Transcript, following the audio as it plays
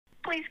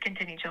Please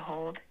continue to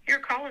hold. Your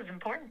call is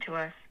important to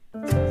us.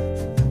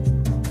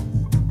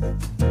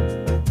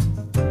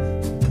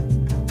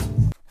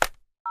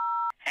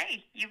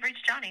 Hey, you've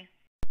reached Johnny.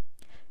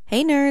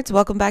 Hey nerds,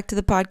 welcome back to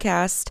the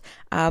podcast.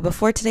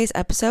 Before today's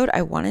episode,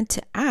 I wanted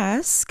to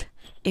ask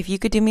if you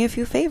could do me a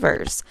few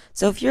favors.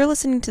 So if you're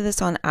listening to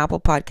this on Apple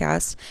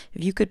Podcasts,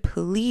 if you could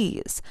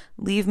please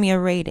leave me a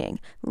rating,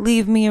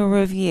 leave me a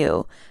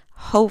review,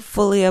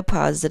 hopefully a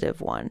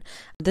positive one.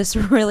 This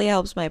really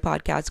helps my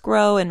podcast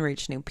grow and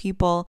reach new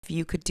people. If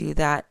you could do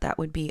that, that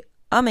would be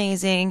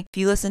amazing. If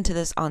you listen to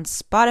this on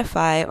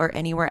Spotify or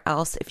anywhere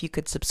else, if you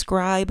could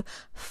subscribe,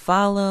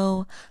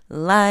 follow,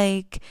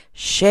 like,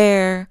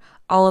 share,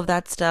 all of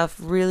that stuff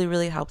really,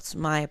 really helps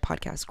my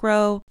podcast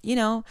grow.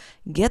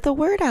 Get the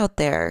word out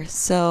there.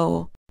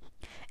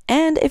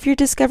 And if you're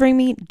discovering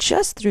me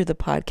just through the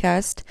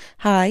podcast,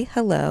 hi,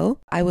 hello.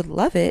 I would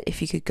love it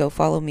if you could go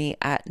follow me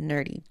at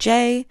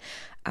NerdyJ.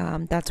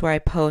 That's where I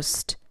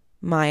post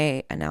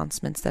my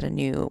announcements that a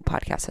new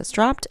podcast has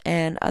dropped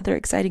and other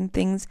exciting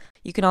things.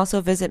 You can also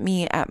visit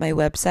me at my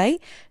website,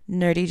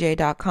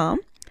 nerdyj.com.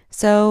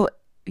 So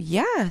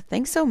yeah,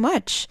 thanks so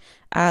much.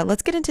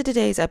 Let's get into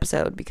today's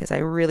episode because I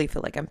really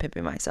feel like I'm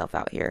pimping myself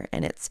out here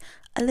and it's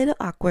a little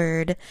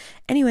awkward.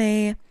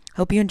 Anyway,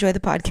 hope you enjoy the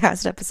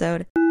podcast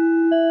episode.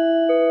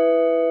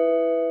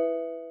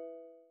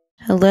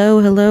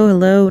 Hello,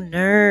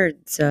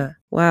 nerds.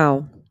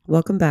 Wow,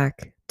 welcome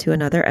back to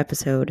another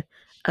episode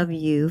of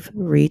You've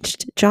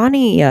Reached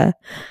Johnny.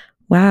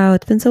 Wow,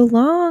 it's been so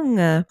long.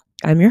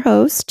 I'm your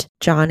host,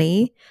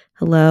 Johnny.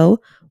 Hello,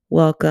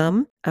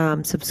 welcome.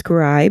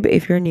 Subscribe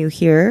if you're new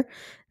here.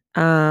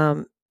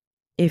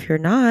 If you're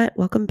not,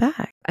 welcome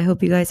back. I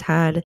hope you guys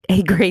had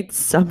a great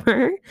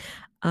summer.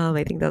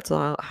 I think that's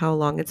how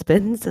long it's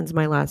been since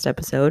my last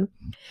episode.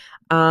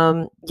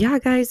 Yeah,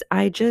 guys,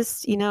 I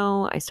just,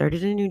 I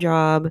started a new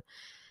job.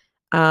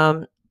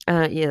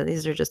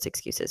 These are just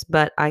excuses,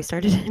 but I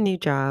started a new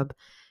job,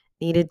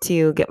 needed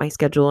to get my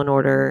schedule in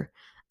order.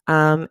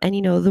 And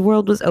the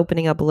world was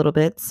opening up a little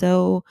bit.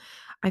 So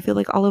I feel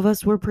like all of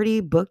us were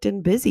pretty booked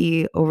and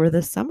busy over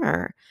the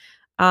summer.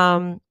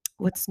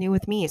 What's new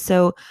with me?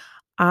 So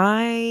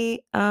I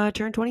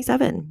turned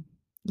 27.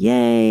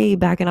 Yay,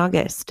 back in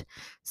August.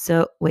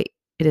 So wait,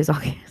 it is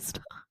August.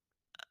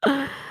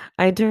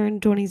 I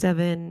turned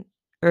 27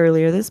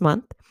 earlier this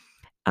month.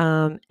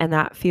 And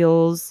that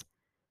feels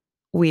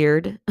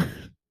weird.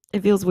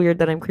 It feels weird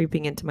that I'm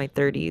creeping into my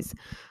 30s.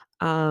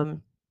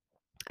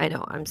 I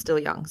know I'm still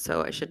young,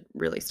 so I should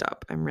really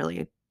stop.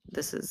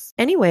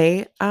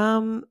 Anyway,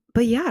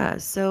 but yeah,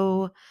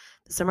 so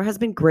the summer has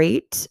been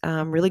great,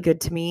 really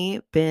good to me.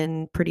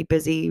 Been pretty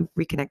busy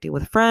reconnecting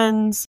with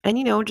friends and,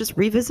 just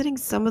revisiting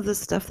some of the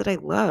stuff that I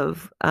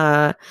love.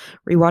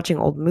 Rewatching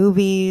old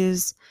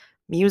movies,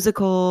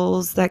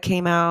 musicals that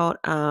came out.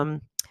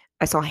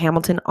 I saw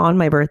Hamilton on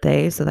my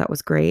birthday, so that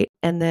was great.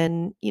 And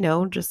then,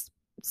 just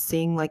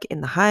seeing like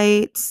In the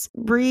Heights,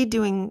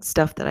 redoing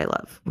stuff that I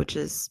love, which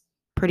is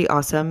pretty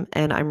awesome.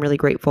 And I'm really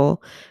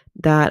grateful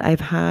that I've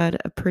had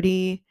a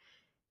pretty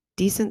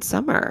decent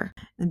summer.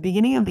 In the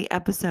beginning of the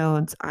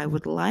episodes, I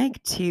would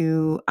like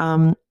to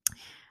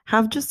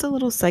have just a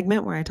little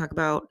segment where I talk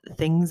about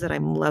things that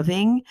I'm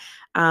loving,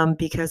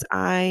 because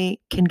I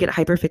can get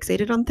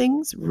hyperfixated on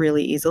things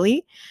really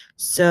easily.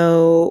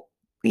 So,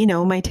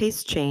 my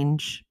tastes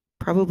change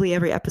probably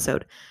every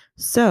episode.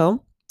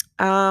 So,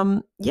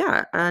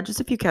 just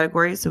a few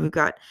categories. So we've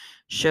got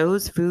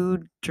shows,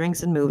 food,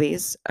 drinks, and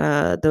movies.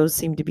 Those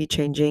seem to be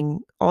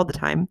changing all the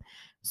time.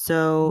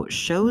 So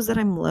shows that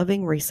I'm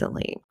loving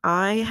recently.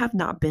 I have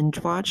not binge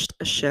watched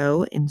a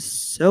show in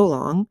so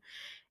long.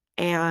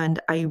 And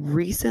I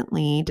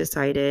recently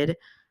decided,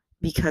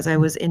 because I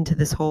was into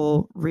this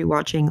whole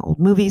rewatching old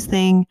movies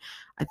thing,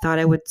 I thought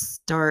I would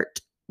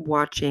start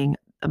watching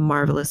The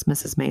Marvelous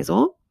Mrs.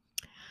 Maisel.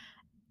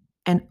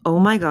 And oh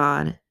my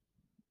God,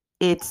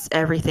 it's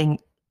everything.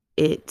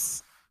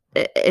 It's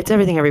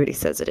everything everybody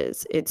says it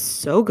is. It's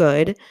so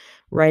good.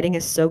 Writing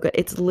is so good.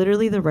 It's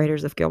literally the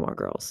writers of Gilmore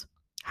Girls.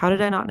 How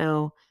did I not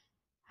know?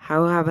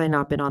 How have I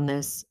not been on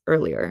this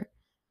earlier?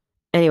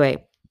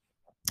 Anyway,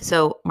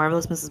 so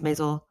Marvelous Mrs.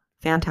 Maisel,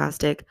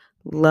 fantastic.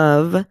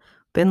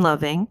 Been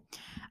loving.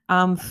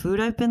 Food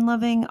I've been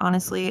loving.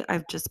 Honestly,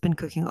 I've just been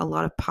cooking a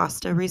lot of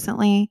pasta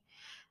recently.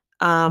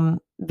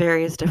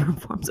 Various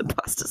different forms of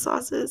pasta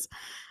sauces.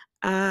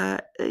 Yeah,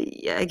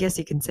 I guess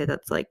you can say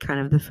that's like kind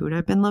of the food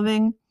I've been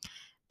loving.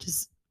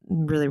 Just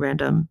really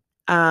random.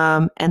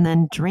 And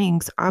then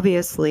drinks,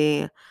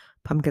 obviously,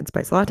 pumpkin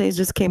spice lattes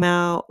just came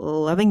out.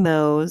 Loving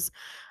those.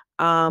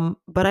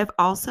 But I've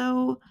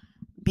also,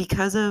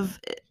 because of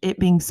it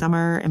being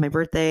summer and my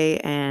birthday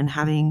and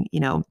having,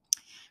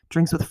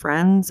 drinks with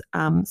friends,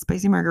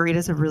 spicy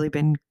margaritas have really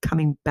been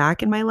coming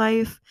back in my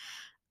life.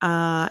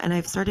 And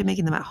I've started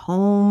making them at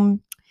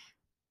home.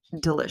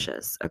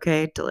 Delicious.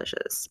 Okay.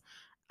 Delicious.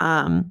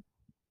 Spicy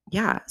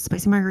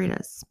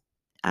margaritas.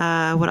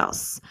 What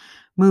else?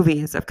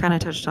 Movies. I've kind of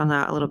touched on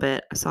that a little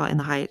bit. I saw In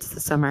the Heights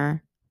this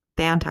summer.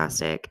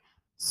 Fantastic.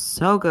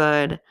 So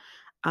good.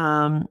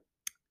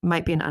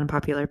 might be an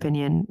unpopular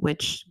opinion,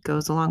 which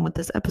goes along with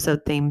this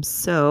episode theme.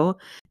 So,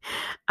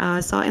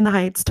 saw In the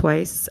Heights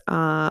twice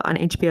on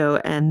HBO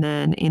and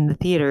then in the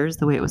theaters,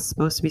 the way it was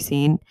supposed to be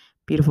seen.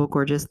 Beautiful,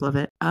 gorgeous, love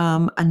it.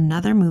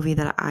 Another movie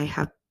that I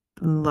have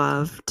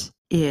loved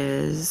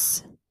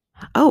is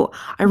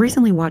I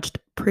recently watched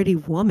Pretty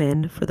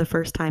Woman for the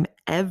first time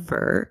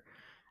ever.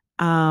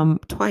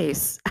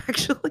 Twice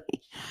actually.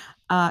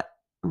 Uh,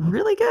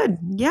 really good.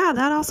 Yeah,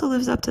 that also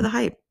lives up to the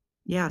hype.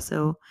 Yeah,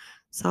 so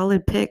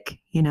solid pick,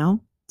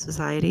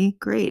 Society,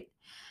 great.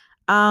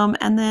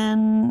 And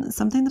then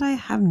something that I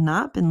have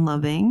not been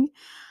loving.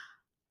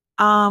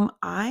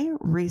 I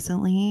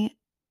recently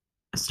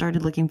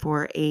started looking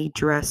for a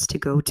dress to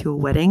go to a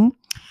wedding.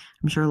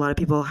 I'm sure a lot of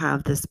people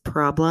have this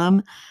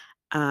problem.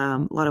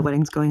 A lot of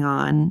weddings going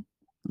on,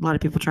 a lot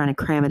of people trying to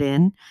cram it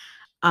in.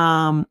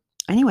 Um,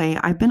 anyway,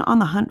 I've been on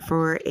the hunt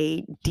for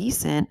a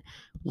decent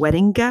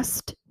wedding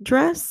guest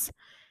dress.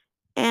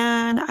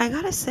 And I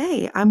gotta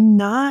say, I'm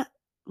not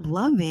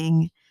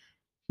loving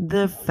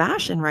the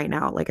fashion right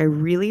now. Like, I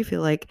really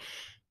feel like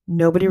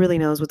nobody really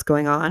knows what's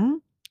going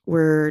on.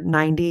 We're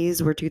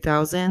 90s, we're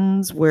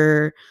 2000s,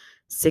 we're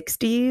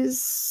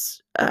 60s.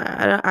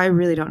 I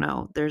really don't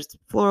know. There's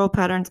floral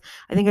patterns.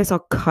 I think I saw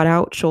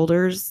cutout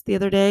shoulders the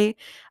other day.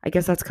 I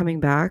guess that's coming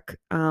back.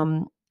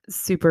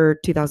 Super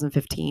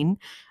 2015,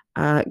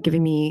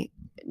 giving me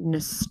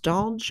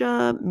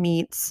nostalgia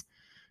meets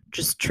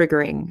just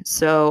triggering.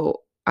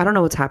 So I don't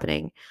know what's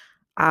happening.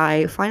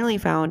 I finally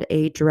found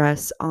a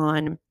dress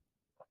on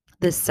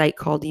this site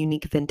called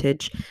Unique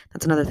Vintage.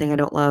 That's another thing I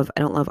don't love. I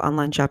don't love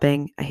online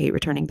shopping. I hate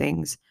returning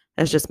things.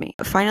 That's just me.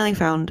 Finally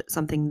found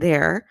something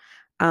there.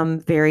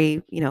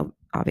 Very,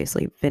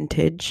 obviously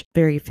vintage,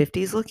 very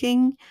 50s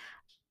looking.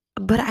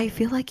 But I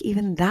feel like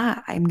even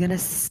that, I'm going to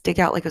stick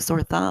out like a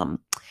sore thumb.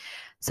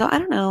 So I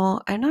don't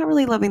know. I'm not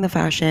really loving the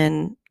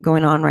fashion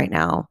going on right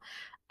now.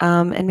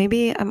 And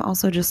maybe I'm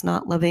also just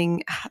not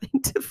loving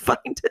having to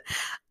find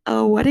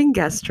a wedding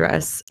guest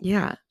dress.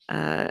 Yeah.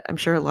 I'm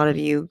sure a lot of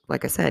you,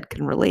 like I said,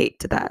 can relate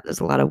to that. There's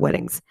a lot of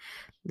weddings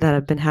that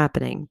have been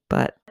happening.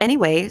 But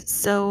anyway,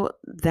 so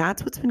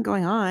that's what's been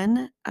going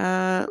on.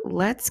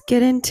 Let's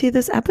get into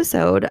this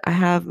episode. I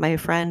have my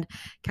friend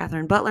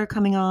Kathryn Butler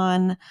coming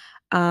on.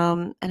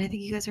 And I think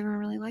you guys are going to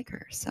really like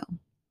her. So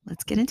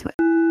let's get into it.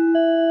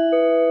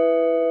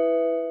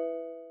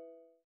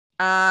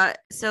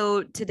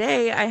 So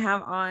today I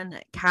have on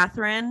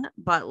Kathryn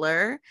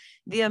Butler,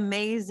 the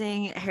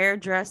amazing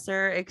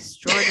hairdresser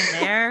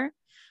extraordinaire.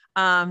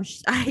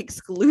 I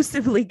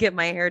exclusively get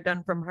my hair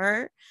done from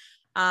her.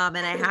 And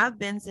I have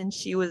been since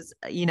she was,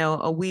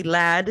 a wee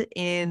lad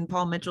in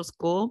Paul Mitchell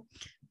School,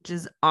 which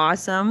is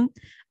awesome.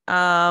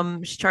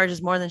 She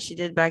charges more than she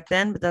did back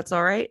then, but that's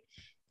all right.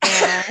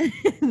 And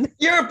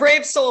you're a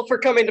brave soul for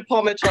coming to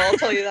Paul Mitchell, I'll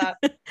tell you that.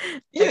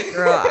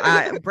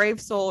 Girl, brave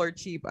soul or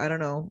cheap, I don't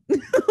know.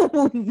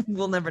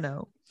 We'll never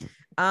know.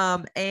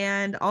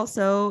 And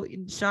also,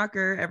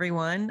 shocker,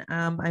 everyone,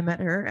 I met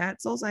her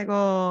at Soul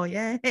Cycle.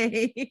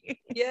 Yay!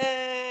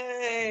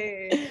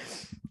 Yay!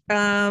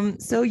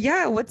 So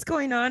yeah, what's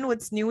going on?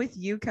 What's new with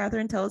you,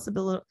 Kathryn? Tell us a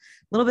little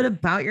bit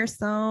about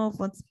yourself.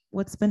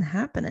 What's been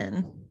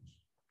happening?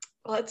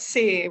 Let's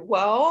see.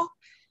 Well,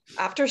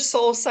 after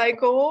Soul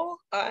Cycle,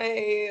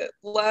 I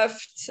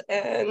left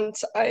and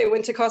I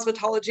went to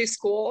cosmetology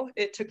school.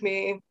 It took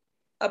me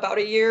about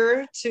a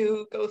year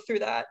to go through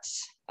that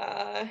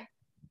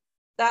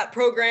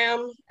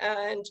program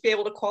and be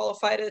able to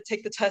qualify to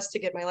take the test to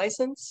get my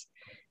license.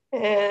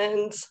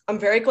 And I'm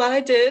very glad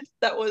I did.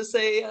 That was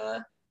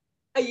a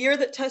year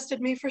that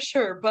tested me for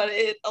sure, but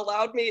it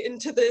allowed me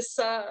into this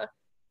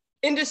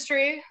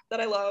industry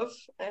that I love.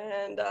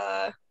 And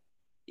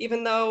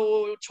even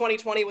though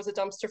 2020 was a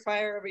dumpster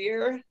fire of a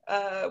year,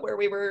 where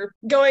we were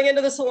going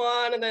into the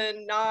salon and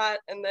then not,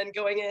 and then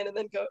going in and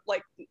then go,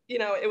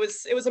 it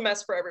was a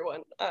mess for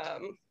everyone.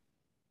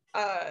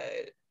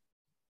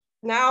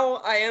 Now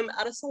I am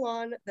at a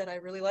salon that I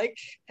really like,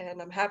 and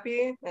I'm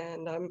happy,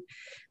 and I'm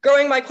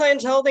growing my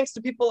clientele thanks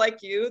to people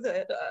like you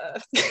that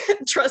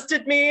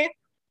trusted me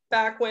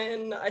back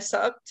when I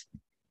sucked.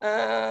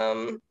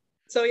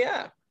 So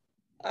yeah,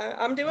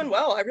 I'm doing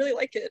well. I really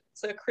like it.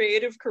 It's a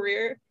creative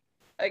career.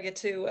 I get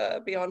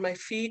to be on my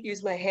feet,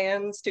 use my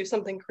hands, do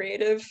something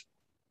creative.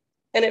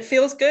 And it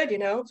feels good,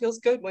 it feels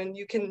good when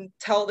you can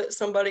tell that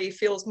somebody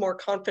feels more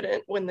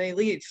confident when they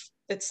leave.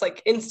 It's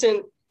like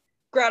instant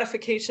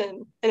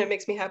gratification, and it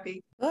makes me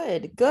happy.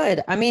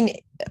 Good. I mean,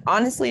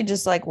 honestly,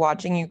 just like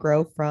watching you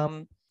grow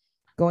from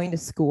going to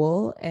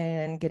school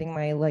and getting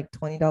my like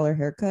 $20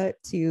 haircut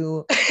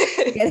to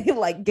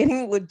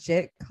getting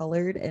legit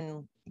colored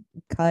and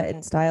cut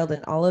and styled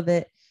and all of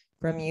it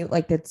from you,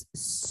 like it's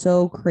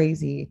so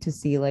crazy to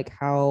see like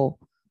how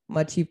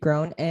much you've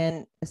grown,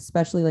 and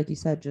especially like you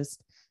said,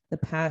 just the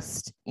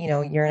past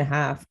year and a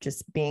half,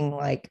 just being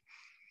like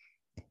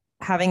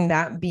having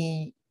that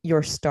be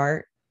your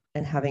start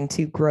and having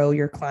to grow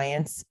your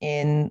clients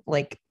in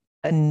like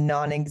a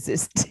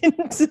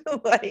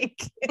non-existent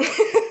like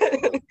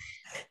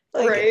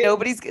right.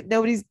 nobody's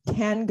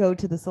can go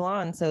to the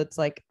salon, so it's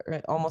like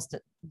almost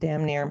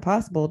damn near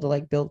impossible to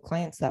like build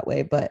clients that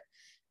way. But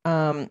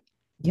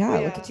yeah,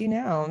 look at you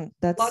now.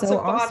 That's Lots so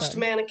of botched awesome.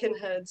 mannequin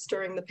heads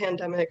during the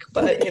pandemic,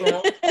 but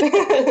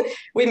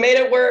we made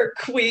it work.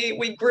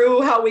 We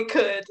grew how we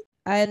could.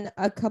 And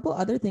a couple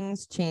other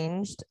things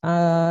changed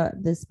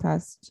this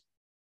past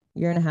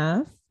year and a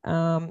half.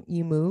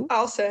 You moved.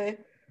 I'll say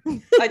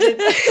I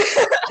did.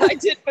 I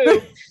did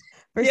move.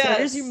 For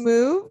starters, you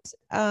moved,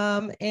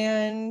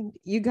 and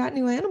you got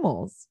new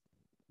animals.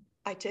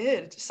 I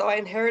did. So I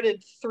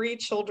inherited 3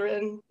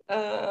 children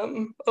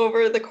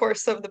over the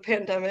course of the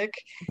pandemic.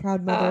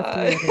 Proud mother of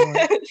 3,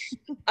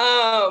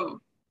 everyone.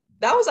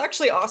 That was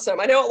actually awesome.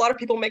 I know a lot of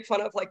people make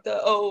fun of like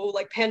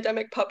like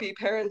pandemic puppy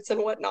parents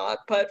and whatnot,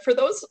 but for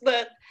those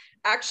that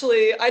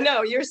actually, I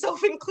know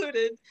yourself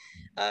included,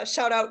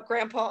 shout out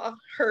Grandpa,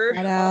 her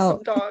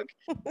awesome dog.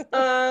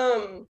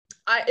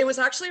 It was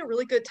actually a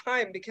really good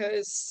time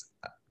because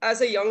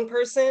as a young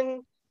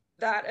person,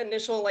 that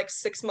initial like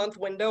 6-month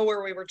window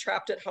where we were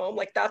trapped at home,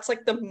 like that's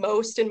like the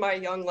most in my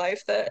young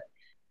life that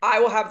I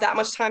will have that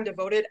much time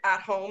devoted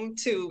at home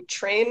to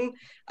train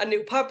a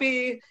new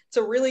puppy,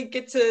 to really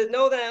get to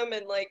know them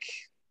and like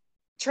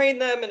train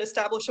them and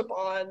establish a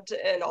bond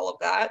and all of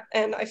that.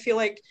 And I feel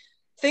like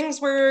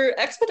things were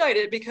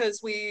expedited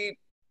because we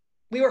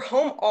were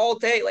home all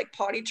day, like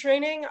potty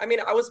training. I mean,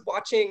 I was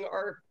watching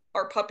our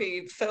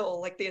puppy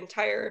Phil like the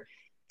entire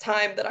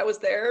time that I was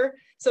there.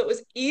 So it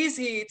was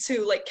easy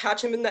to like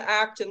catch him in the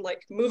act and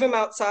like move him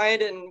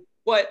outside, and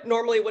what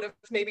normally would have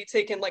maybe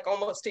taken like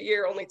almost a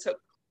year only took,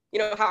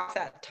 half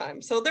that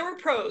time. So there were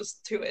pros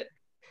to it.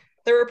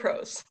 There were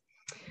pros.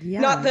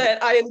 Yeah. Not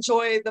that I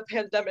enjoy the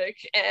pandemic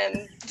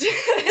and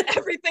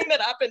everything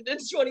that happened in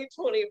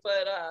 2020,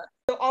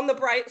 but on the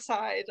bright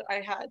side, I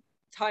had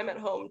time at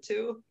home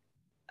to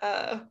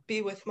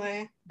be with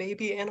my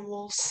baby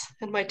animals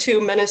and my 2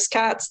 menace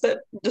cats that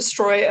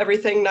destroy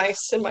everything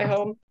nice in my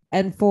home.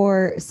 And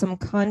for some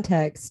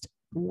context,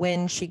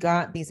 when she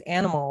got these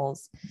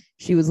animals,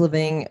 she was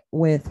living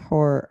with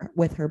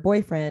her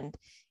boyfriend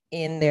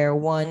in their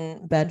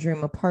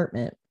 1-bedroom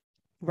apartment,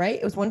 right?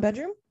 It was 1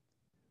 bedroom?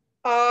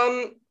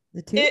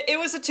 The 2? It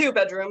was a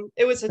 2-bedroom.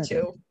 It was a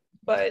 2,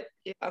 but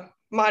yeah,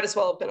 might as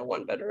well have been a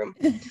 1-bedroom.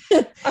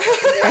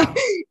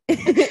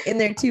 In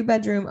their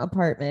 2-bedroom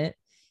apartment.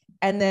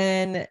 And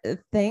then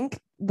thank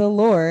the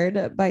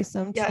Lord, by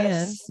some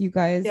chance, you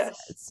guys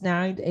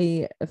snagged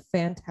a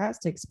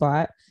fantastic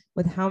spot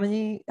with how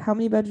many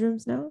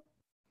bedrooms now?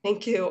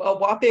 Thank you. A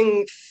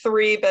whopping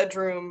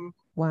 3-bedroom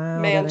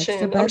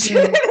mansion.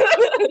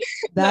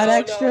 That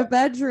extra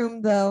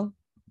bedroom though.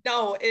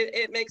 No,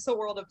 it makes a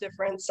world of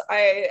difference.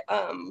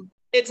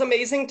 It's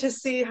amazing to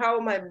see how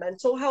my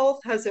mental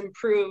health has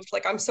improved.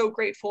 Like I'm so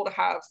grateful to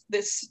have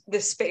this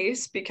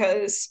space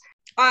because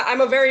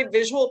I'm a very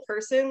visual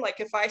person. Like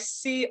if I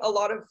see a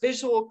lot of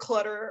visual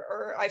clutter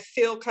or I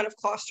feel kind of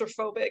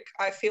claustrophobic,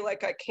 I feel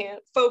like I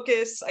can't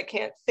focus, I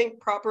can't think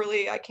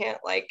properly, I can't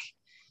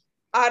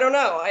I don't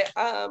know,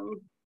 I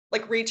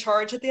like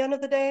recharge at the end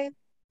of the day.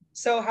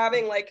 So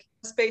having like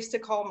space to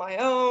call my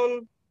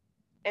own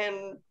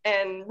and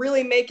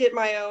really make it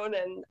my own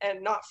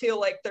and not feel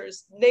like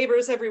there's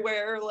neighbors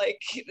everywhere, like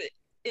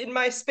in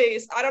my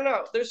space. I don't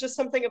know. There's just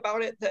something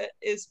about it that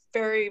is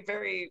very,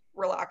 very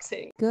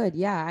relaxing. Good.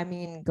 Yeah. I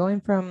mean,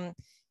 going from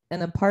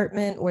an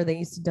apartment where they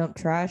used to dump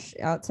trash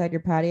outside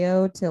your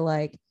patio to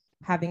like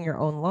having your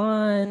own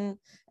lawn,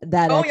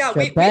 that extra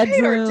bedroom. We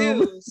paid our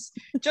dues.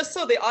 Just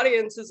so the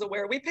audience is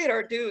aware, we paid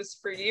our dues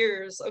for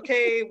years.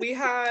 Okay. We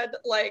had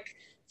like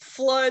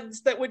floods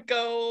that would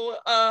go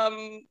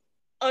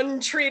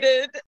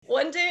untreated.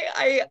 One day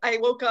I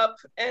woke up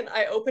and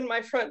I opened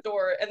my front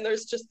door and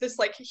there's just this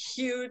like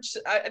huge,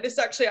 this is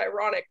actually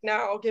ironic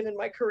now given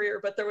my career,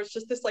 but there was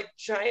just this like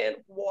giant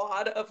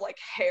wad of like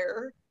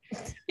hair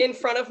in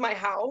front of my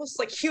house,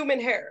 like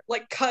human hair,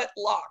 like cut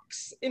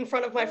locks in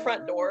front of my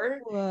front door.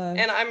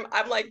 And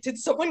I'm like, did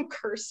someone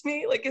curse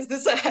me? Like, is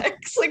this a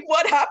hex? Like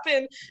what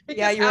happened?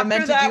 Because you were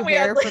meant to do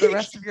hair for the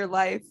rest of your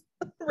life.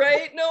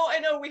 Right? No, I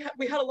know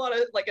we had a lot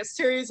of like a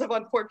series of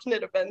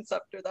unfortunate events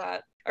after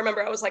that. I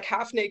remember I was like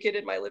half naked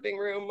in my living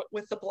room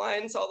with the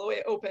blinds all the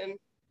way open,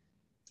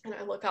 and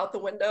I look out the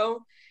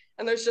window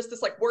and there's just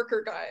this like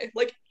worker guy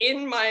like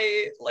in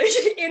my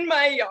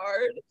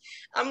yard.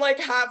 I'm like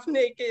half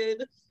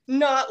naked,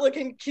 not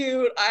looking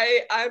cute.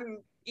 I'm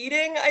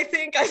eating, I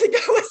think I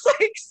was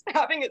like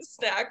having a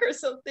snack or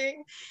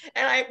something,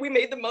 and we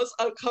made the most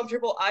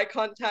uncomfortable eye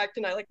contact,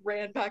 and I like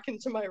ran back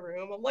into my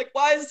room. I'm like,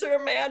 why is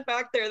there a man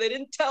back there? They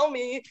didn't tell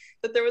me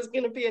that there was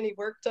going to be any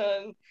work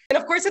done. And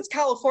of course it's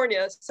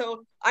California,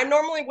 so I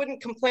normally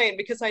wouldn't complain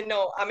because I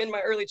know I'm in my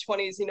early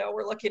 20s.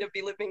 We're lucky to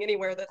be living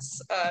anywhere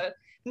that's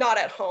not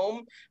at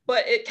home.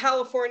 But in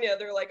California,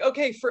 they're like,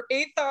 okay, for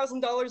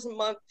 $8,000 a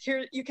month,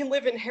 here you can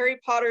live in Harry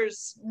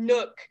Potter's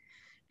nook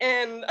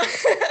and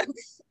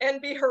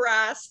and be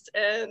harassed,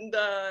 and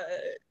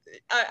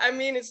I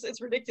mean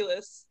it's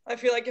ridiculous. I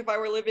feel like if I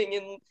were living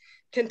in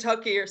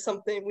Kentucky or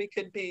something, we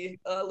could be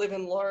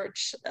living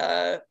large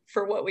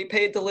for what we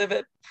paid to live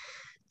at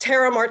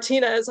Tara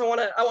Martinez, I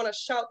want to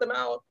shout them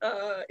out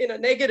in a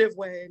negative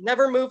way.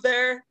 Never move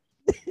there.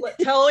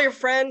 Tell your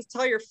friends,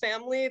 tell your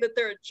family that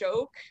they're a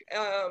joke.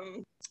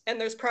 And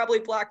there's probably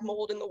black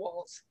mold in the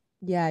walls.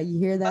 Yeah, you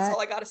hear that? That's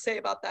all I got to say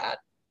about that.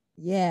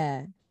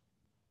 Yeah.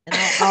 And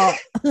I'll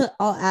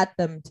I'll at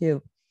them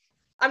too.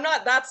 I'm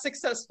not that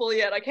successful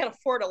yet. I can't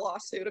afford a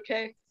lawsuit,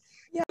 okay?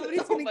 Yeah,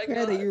 nobody's Oh gonna my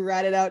care that God. you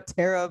ratted out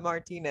Tara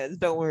Martinez.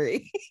 Don't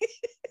worry.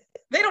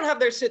 They don't have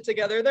their shit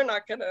together. They're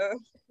not gonna.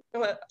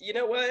 You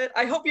know what?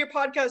 I hope your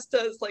podcast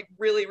does like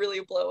really,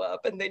 really blow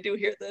up, and they do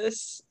hear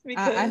this.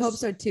 Because I hope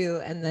so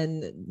too. And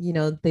then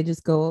they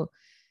just go.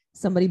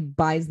 Somebody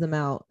buys them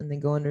out, and they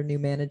go under new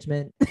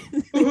management.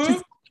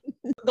 Mhm.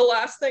 The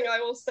last thing I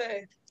will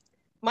say,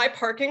 my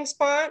parking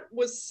spot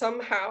was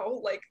somehow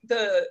like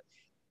the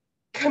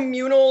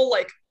communal,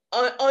 like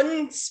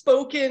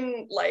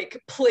unspoken,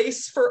 like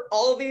place for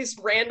all these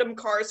random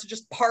cars to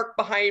just park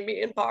behind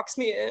me and box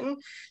me in.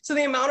 So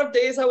the amount of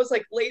days I was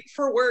like late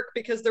for work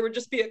because there would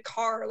just be a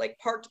car like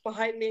parked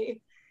behind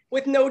me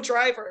with no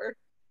driver.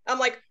 I'm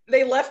like,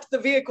 they left the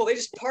vehicle, they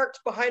just parked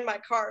behind my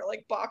car,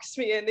 like boxed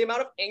me in. The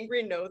amount of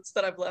angry notes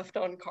that I've left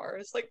on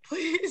cars, like,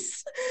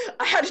 please.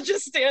 I had to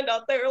just stand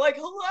out there like,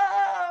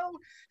 hello,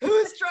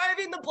 who's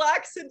driving the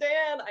black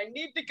sedan? I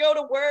need to go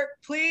to work,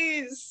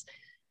 please.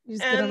 You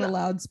just get on a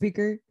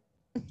loudspeaker.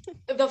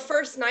 The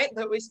first night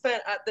that we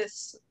spent at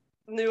this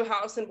new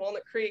house in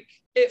Walnut Creek,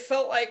 it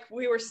felt like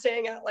we were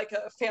staying at like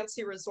a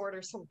fancy resort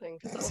or something,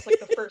 because that was like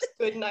the first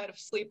good night of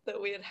sleep that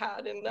we had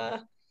had in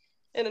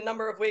a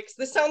number of weeks.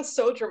 This sounds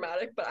so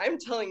dramatic, but I'm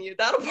telling you,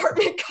 that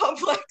apartment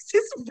complex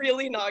is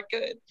really not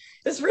good.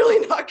 It's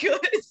really not good.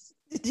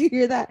 Did you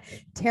hear that?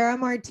 Tara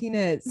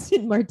Martinez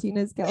in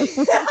Martinez,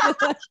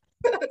 California.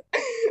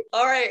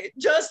 All right,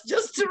 just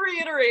to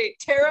reiterate,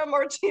 Tara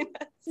Martinez.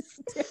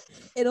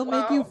 It'll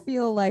make you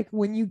feel like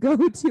when you go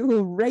to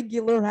a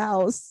regular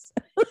house.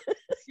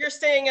 You're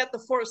staying at the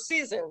Four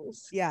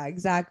Seasons. Yeah,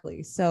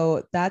 exactly.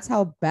 So that's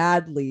how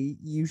badly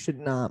you should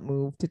not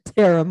move to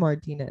Tara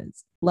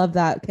Martinez. Love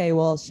that. Okay,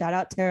 well, shout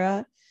out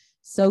Tara.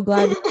 So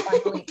glad you're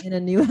finally in a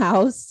new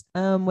house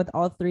with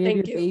all three of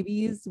your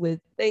babies.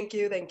 Thank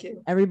you.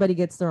 Everybody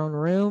gets their own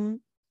room.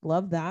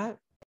 Love that.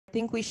 I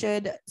think we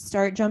should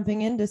start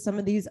jumping into some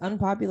of these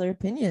unpopular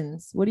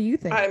opinions. What do you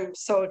think? I'm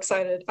so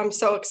excited.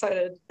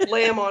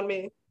 Lay them on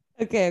me.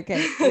 Okay.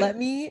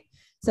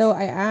 So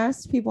I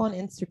asked people on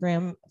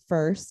Instagram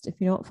first. If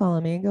you don't follow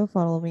me, go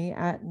follow me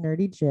at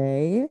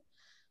NerdyJ.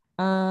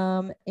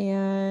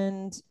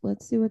 And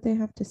let's see what they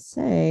have to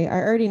say. I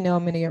already know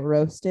I'm going to get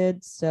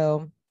roasted.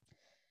 So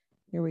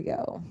here we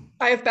go.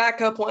 I have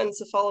backup ones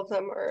if all of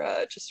them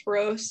are just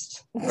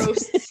roasts.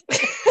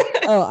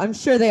 Oh, I'm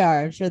sure they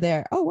are.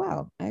 Oh,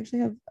 wow. I actually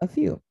have a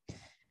few.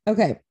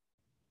 Okay.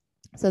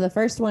 So the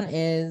first one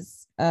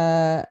is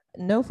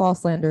no fall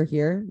slander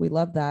here. We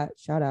love that.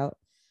 Shout out.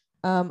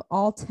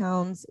 All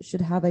towns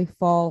should have a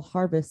fall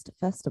harvest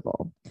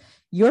festival.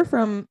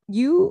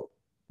 You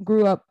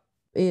grew up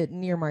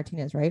near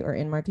Martinez, right? Or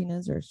in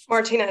Martinez or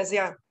Martinez,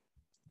 yeah.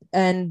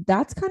 And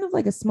that's kind of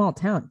like a small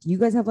town. Do you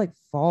guys have like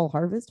fall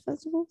harvest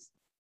festivals?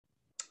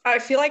 I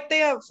feel like they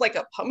have like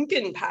a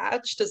pumpkin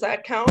patch. Does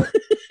that count?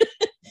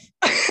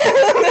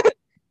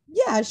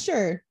 Yeah,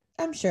 sure.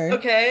 I'm sure.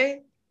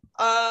 Okay.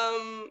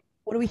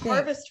 What do we think?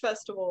 Harvest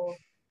festival.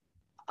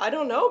 I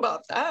don't know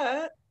about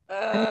that.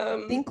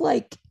 Think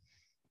like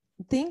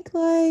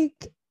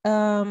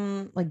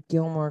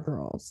Gilmore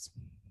Girls.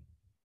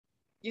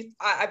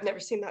 I've never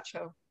seen that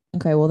show.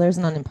 Okay, well, there's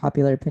an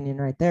unpopular opinion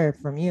right there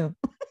from you.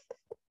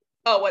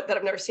 Oh, what? That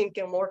I've never seen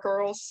Gilmore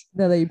Girls?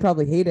 No, that you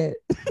probably hate it.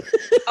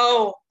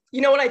 Oh, you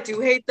know what I do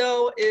hate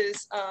though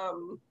is,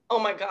 oh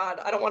my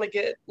God, I don't want to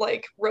get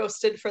like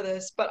roasted for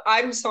this, but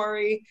I'm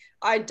sorry,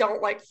 I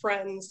don't like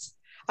Friends.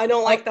 I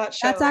don't like that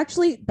show.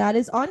 That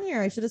is on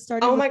here. I should have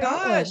started. Oh my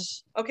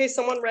gosh. Okay,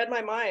 someone read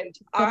my mind.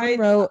 Someone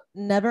wrote,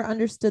 never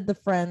understood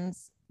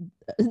Friends,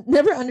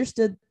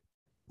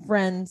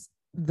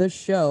 the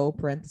show,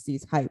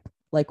 parentheses, hype.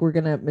 Like we're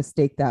gonna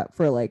mistake that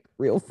for like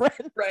real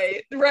friends.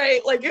 Right.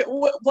 Like,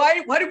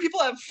 why do people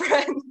have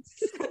friends?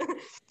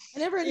 I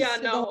never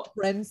understood the whole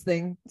Friends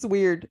thing. It's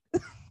weird.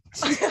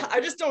 I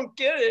just don't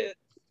get it.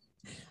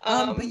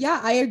 But yeah,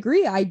 I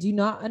agree. I do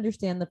not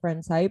understand the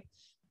Friends hype.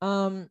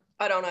 I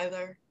don't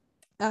either.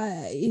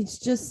 It's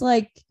just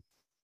like,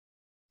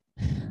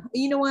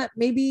 you know what?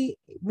 Maybe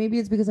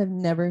it's because I've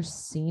never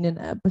seen an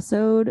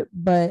episode,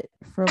 but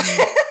from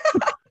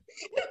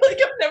like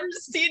I've never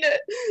seen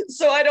it,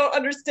 so I don't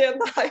understand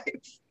the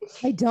hype.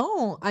 I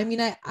don't. I mean,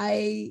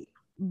 I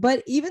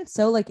but even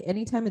so, like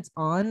anytime it's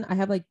on, I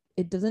have like,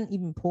 it doesn't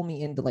even pull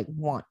me in to like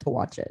want to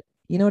watch it.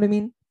 You know what I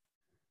mean?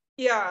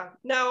 Yeah.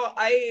 No,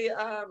 I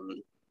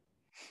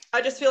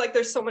just feel like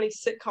there's so many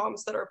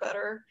sitcoms that are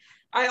better.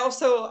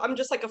 I'm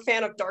just like a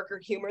fan of darker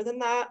humor than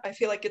that. I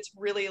feel like it's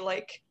really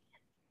like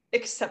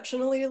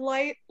exceptionally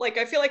light. Like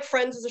I feel like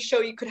Friends is a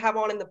show you could have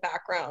on in the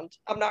background.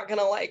 I'm not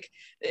gonna like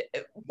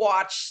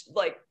watch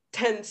like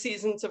 10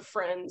 seasons of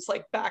Friends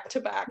like back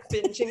to back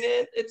binging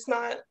it. It's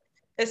not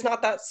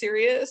that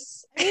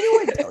serious.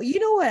 You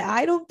know what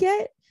I don't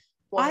get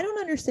I don't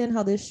understand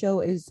how this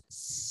show is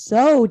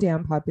so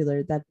damn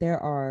popular that there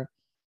are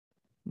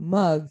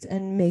mugs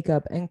and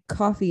makeup and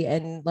coffee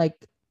and like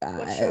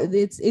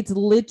it's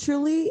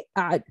literally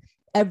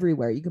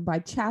everywhere. You can buy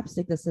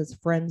chapstick that says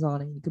friends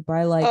on it. You could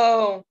buy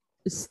like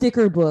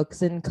sticker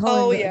books and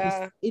coloring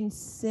just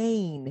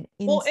insane.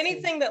 Well,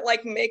 anything that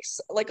like makes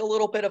like a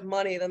little bit of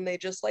money, then they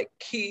just like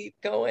keep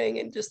going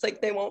and just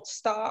like they won't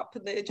stop.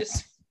 They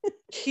just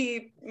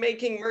keep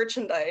making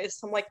merchandise.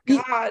 I'm like,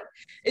 God,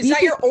 is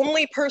that your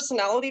only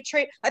personality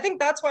trait? I think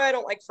that's why I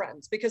don't like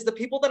Friends, because the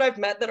people that I've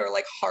met that are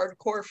like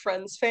hardcore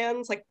Friends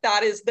fans, like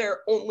that is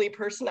their only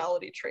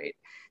personality trait.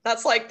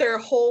 That's like their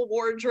whole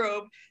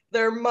wardrobe,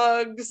 their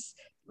mugs,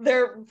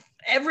 their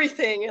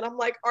everything. And I'm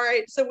like, all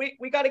right, so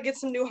we got to get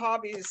some new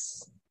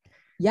hobbies.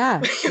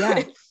 Yeah.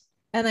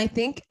 And I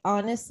think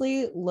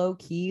honestly, low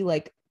key,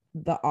 like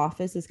The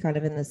Office is kind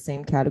of in the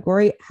same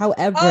category.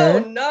 However, oh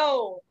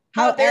no,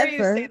 how dare you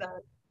say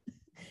that?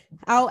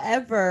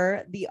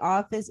 However, The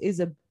Office is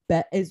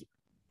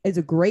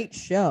a great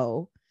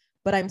show,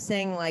 but I'm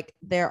saying like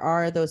there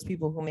are those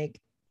people who make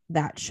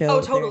that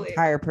show their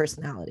entire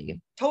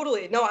personality.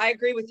 Totally. No, I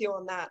agree with you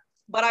on that.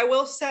 But I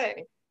will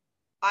say,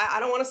 I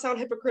don't want to sound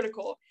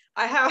hypocritical.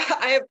 I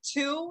have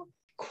two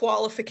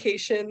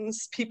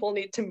qualifications people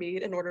need to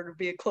meet in order to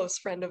be a close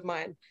friend of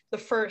mine. The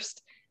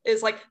first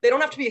is like they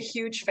don't have to be a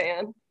huge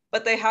fan,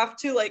 but they have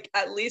to like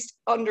at least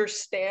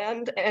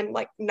understand and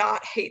like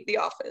not hate The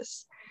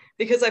Office.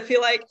 Because I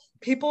feel like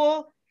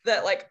people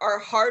that like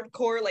are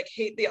hardcore like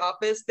hate The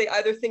Office, they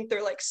either think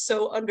they're like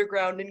so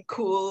underground and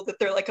cool that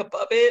they're like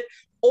above it,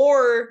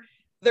 or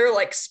they're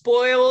like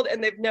spoiled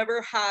and they've never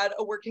had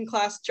a working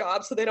class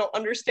job, so they don't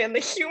understand the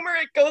humor.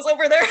 It goes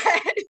over their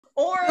head.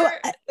 Or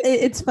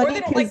it's funny, or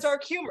they don't like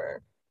dark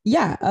humor.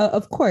 Yeah,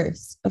 of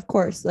course.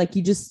 Like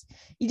you just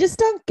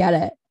don't get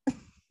it.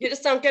 You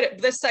just don't get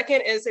it. The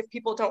second is if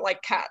people don't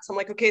like cats. I'm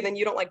like, okay, then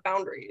you don't like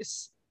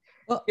boundaries.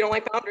 Well, you don't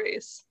like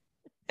boundaries.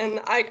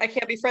 And I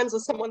can't be friends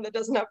with someone that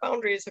doesn't have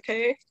boundaries,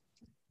 okay?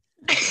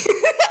 I'm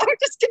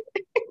just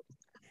kidding.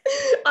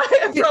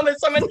 I promise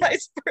I'm a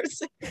nice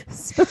person.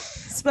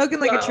 Spoken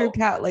like a true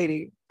cat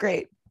lady.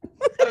 Great.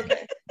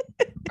 Okay.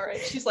 All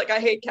right. She's like, I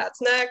hate cats.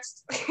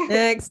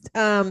 Next.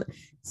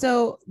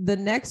 So the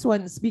next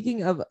one,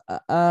 speaking of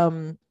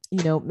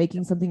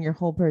making something your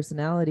whole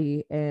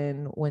personality,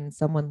 and when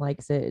someone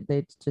likes it,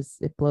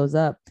 it blows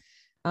up.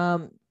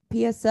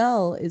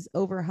 PSL is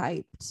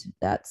overhyped.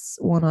 That's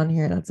one on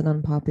here. That's an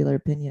unpopular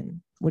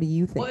opinion. What do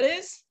you think? What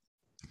is?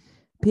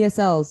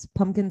 PSLs,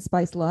 pumpkin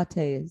spice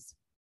lattes.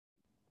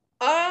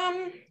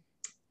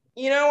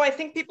 I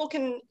think people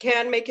can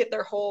make it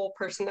their whole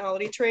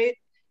personality trait,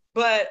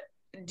 but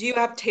do you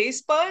have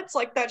taste buds?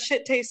 Like that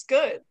shit tastes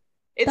good.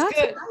 That's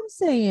good. What I'm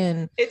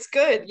saying. It's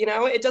good,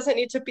 it doesn't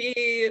need to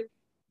be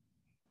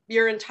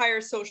your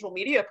entire social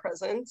media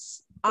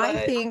presence.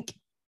 But...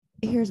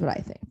 here's what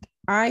I think.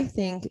 I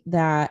think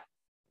that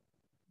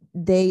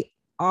they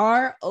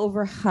are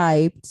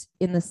overhyped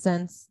in the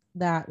sense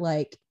that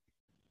like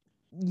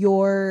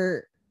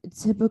your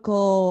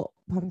typical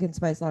pumpkin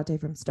spice latte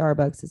from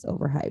Starbucks is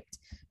overhyped,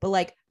 but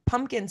like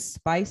pumpkin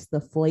spice,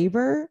 the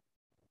flavor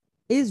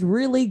is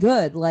really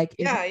good. Like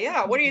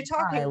yeah. What are you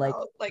talking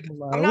about? Like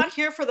I'm not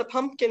here for the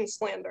pumpkin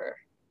slander.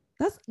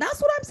 That's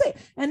what I'm saying.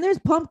 And there's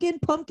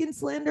pumpkin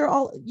slander.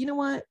 All you know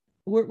what?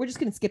 We're just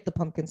gonna skip the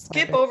pumpkin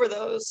slander. Skip over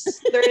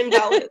those. They're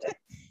invalid.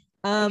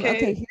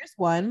 Okay, here's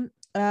one.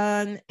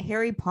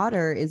 Harry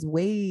Potter is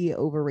way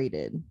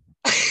overrated.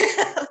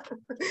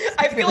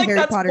 I feel like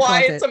that's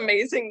why it's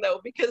amazing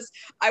though, because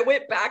I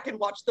went back and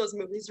watched those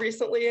movies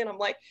recently and I'm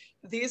like,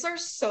 these are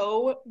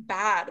so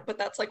bad, but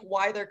that's like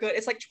why they're good.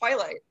 It's like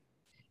Twilight.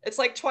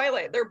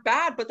 They're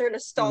bad, but they're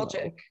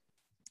nostalgic.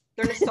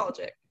 They're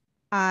nostalgic.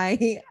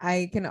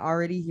 I can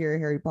already hear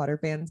Harry Potter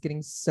fans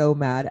getting so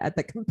mad at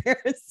the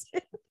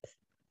comparison.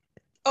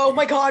 Oh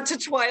my God, to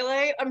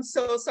Twilight. I'm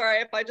so sorry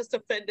if I just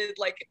offended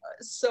like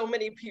so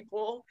many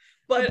people,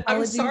 but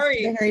apologies, I'm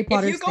sorry. Harry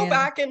Potter if you go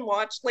back and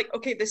watch like,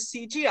 okay, the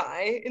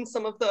CGI in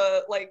some of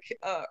the like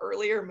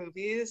earlier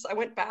movies, I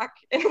went back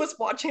and was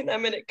watching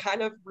them and it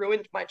kind of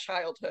ruined my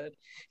childhood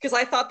because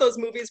I thought those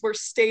movies were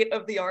state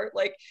of the art,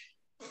 like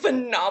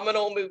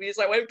phenomenal movies.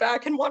 I went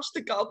back and watched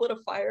The Goblet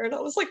of Fire and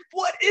I was like,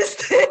 what is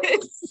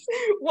this?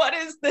 What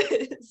is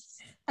this?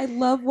 I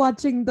love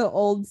watching the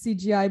old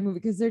CGI movie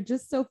because they're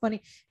just so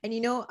funny. And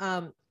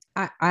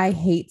I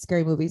hate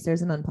scary movies.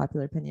 There's an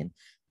unpopular opinion.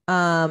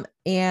 And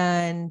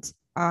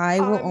I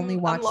will only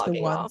watch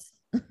the ones.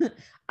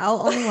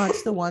 I'll only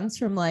watch the ones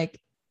from like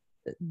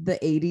the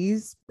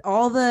 80s.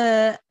 All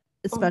the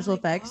special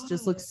effects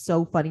just look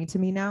so funny to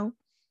me now.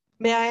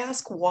 May I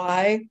ask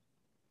why?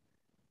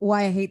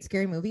 Why I hate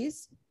scary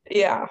movies?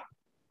 Yeah.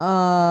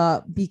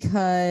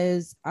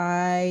 Because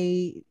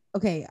I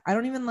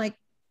don't even like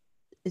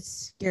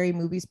scary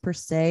movies per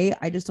se.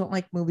 I just don't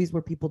like movies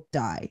where people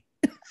die.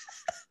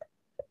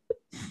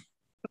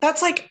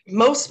 That's like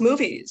most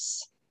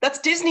movies. That's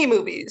Disney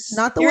movies.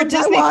 Not the ones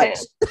I watch.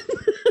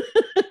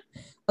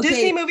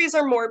 Disney movies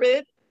are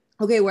morbid.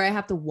 Okay, where I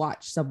have to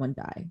watch someone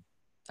die.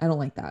 I don't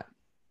like that.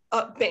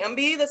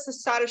 Bambi. That's the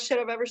saddest shit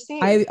I've ever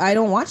seen. I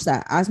don't watch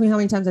that. Ask me how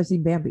many times I've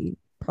seen Bambi.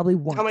 Probably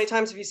once. How many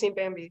times have you seen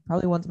Bambi?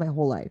 Probably once my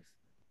whole life.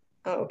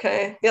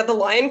 Okay. Yeah, The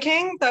Lion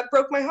King, that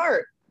broke my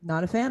heart.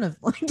 Not a fan of.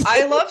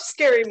 I love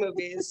scary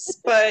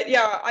movies, but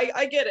yeah,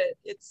 I get it.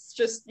 It's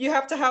just you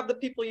have to have the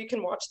people you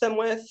can watch them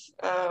with.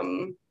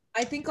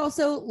 I think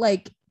also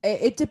like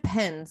it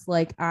depends.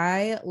 Like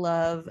I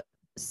love.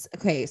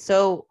 Okay,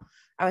 so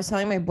I was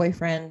telling my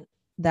boyfriend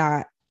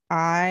that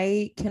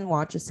I can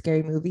watch a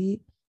scary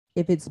movie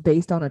if it's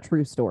based on a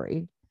true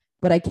story,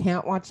 but I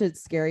can't watch a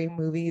scary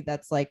movie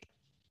that's like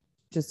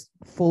just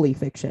fully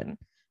fiction.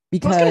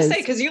 Because I was gonna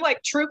say, because you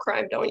like true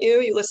crime, don't you?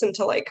 You listen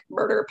to like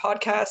murder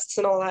podcasts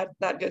and all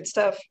that good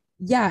stuff.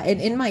 Yeah, and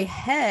in my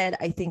head,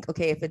 I think,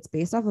 okay, if it's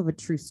based off of a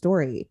true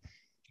story,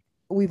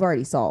 we've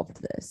already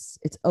solved this.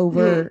 It's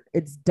over.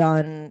 It's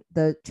done.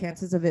 The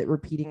chances of it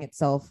repeating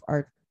itself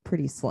are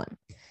pretty slim.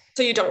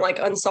 So you don't like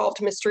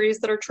unsolved mysteries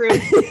that are true?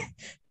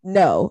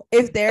 No.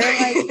 If they're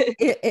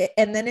like,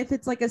 and then if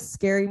it's like a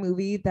scary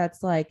movie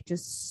that's like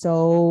just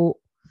so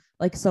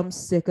like some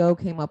sicko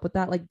came up with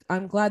that, like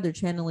I'm glad they're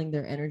channeling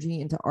their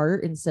energy into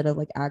art instead of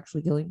like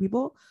actually killing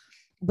people.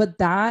 But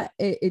that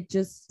it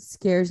just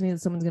scares me that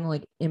someone's gonna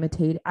like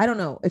imitate. I don't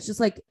know. It's just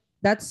like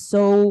that's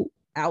so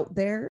out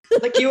there.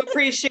 Like you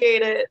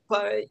appreciate it,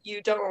 but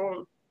you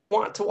don't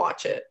want to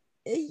watch it.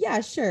 Yeah,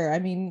 sure. I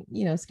mean,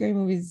 you know, scary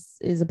movies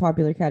is a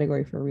popular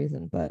category for a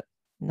reason, but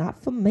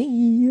not for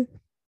me.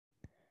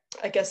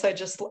 I guess I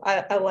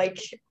like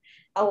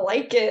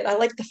it. I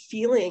like the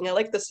feeling. I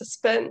like the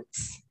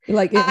suspense. You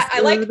like it?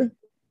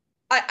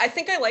 I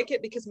think I like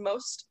it because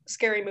most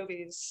scary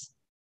movies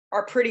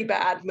are pretty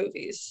bad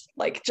movies.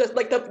 Like just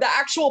like the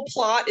actual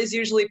plot is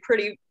usually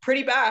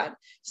pretty bad.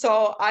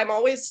 So I'm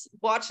always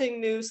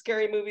watching new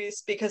scary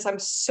movies because I'm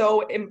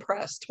so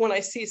impressed when I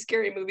see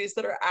scary movies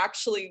that are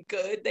actually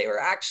good. They were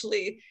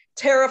actually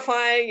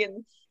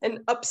terrifying and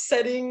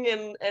upsetting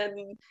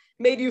and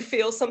made you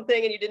feel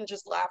something and you didn't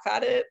just laugh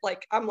at it.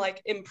 Like I'm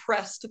like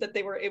impressed that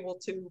they were able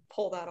to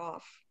pull that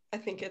off.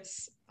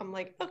 I'm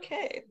like,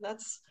 okay,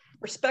 that's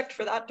respect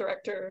for that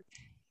director.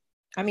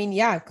 I mean,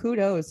 yeah,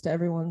 kudos to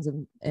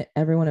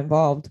everyone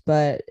involved,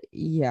 but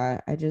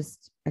yeah,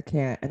 I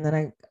can't. And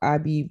then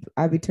I'd be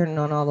turning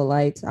on all the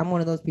lights. I'm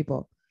one of those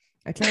people.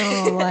 I turn on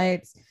all the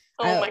lights.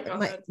 My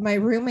God. My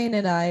roommate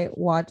and I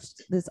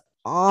watched this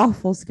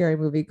awful scary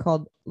movie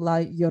called La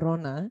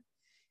Llorona.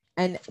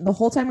 And the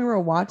whole time we were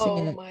watching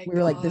it, we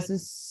were like, this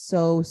is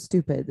so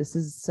stupid. This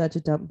is such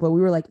a dumb, but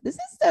we were like, this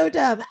is so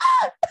dumb.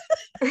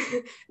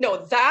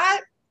 No,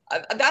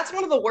 that's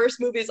one of the worst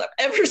movies I've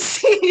ever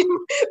seen.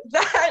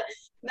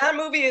 That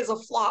movie is a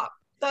flop.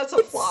 That's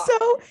a flop.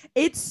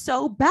 It's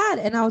so bad.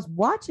 And I was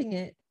watching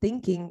it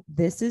thinking,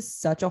 this is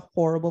such a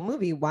horrible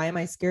movie. Why am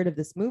I scared of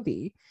this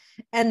movie?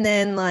 And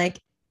then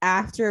like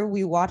after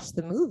we watched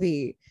the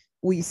movie,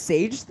 we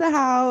saged the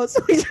house.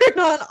 We turned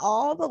on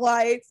all the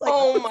lights. Like,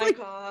 oh my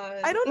God.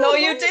 I don't know. No,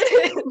 you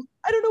didn't.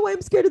 I don't know why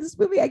I'm scared of this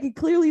movie. I can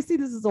clearly see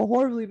this is a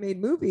horribly made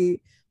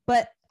movie,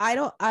 but I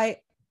don't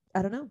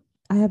know.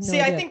 I have no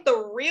idea. I think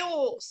the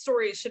real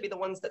stories should be the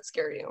ones that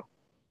scare you.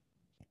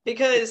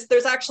 Because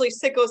there's actually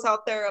sickos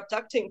out there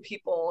abducting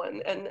people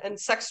and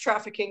sex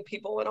trafficking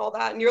people and all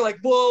that. And you're like,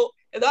 well,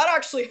 that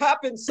actually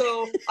happened,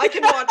 so I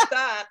can watch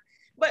that.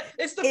 But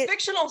it's the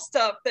fictional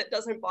stuff that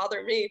doesn't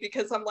bother me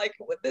because I'm like,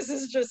 this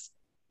is just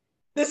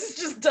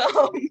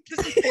dumb.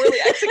 This is poorly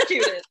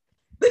executed.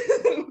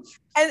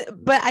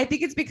 But I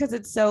think it's because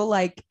it's so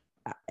like,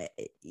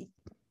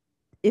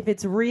 if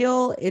it's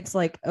real, it's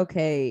like,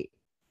 okay,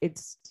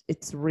 it's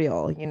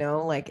real, you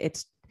know, like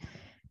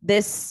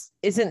this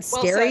isn't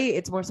scary.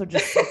 It's more so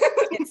just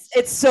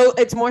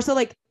it's more so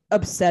like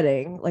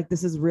upsetting. Like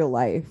this is real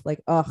life.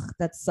 Like, ugh,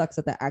 that sucks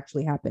that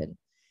actually happened.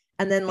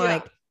 And then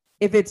like,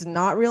 if it's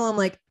not real, I'm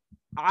like,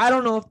 I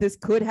don't know if this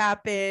could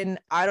happen.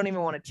 I don't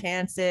even want to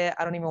chance it.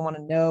 I don't even want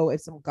to know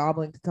if some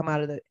goblin could come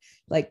out of the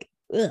like.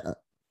 Ugh.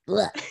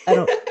 I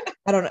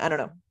don't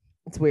know.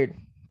 It's weird.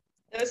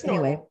 It's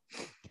anyway.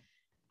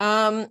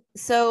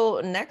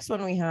 So next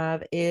one we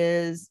have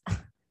is I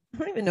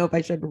don't even know if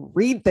I should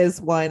read this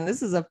one.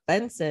 This is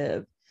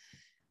offensive.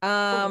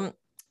 Not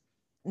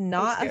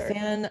a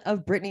fan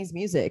of Britney's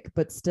music,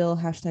 but still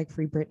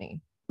 #free Britney.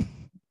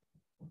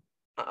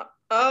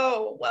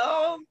 Oh,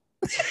 well,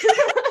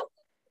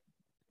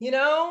 you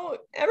know,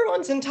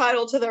 everyone's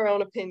entitled to their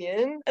own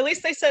opinion. At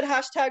least they said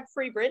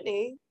 #free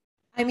Britney.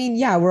 I mean,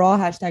 yeah, we're all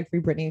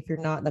 #free Britney. If you're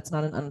not, that's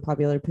not an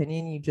unpopular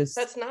opinion. You just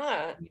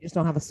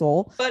don't have a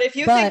soul. But if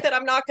you think that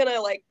I'm not gonna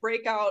like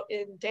break out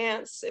in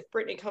dance if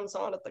Britney comes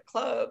on at the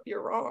club,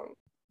 you're wrong.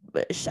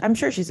 But I'm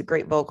sure she's a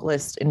great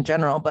vocalist in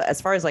general. But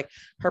as far as like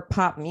her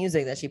pop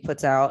music that she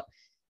puts out,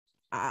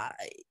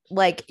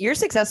 like you're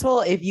successful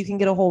if you can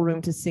get a whole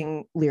room to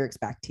sing lyrics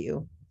back to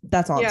you.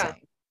 That's all I'm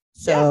saying.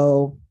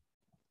 So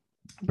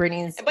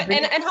Britney's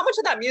and how much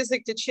of that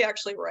music did she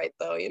actually write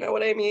though? You know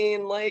what I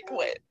mean? Like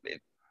what?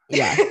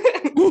 Yeah.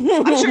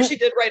 I'm sure she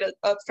did write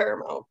a fair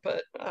amount,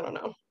 but I don't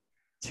know.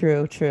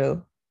 True.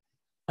 Okay,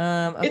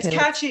 it's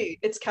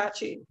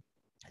catchy.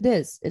 It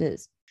is. It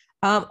is.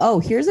 Oh,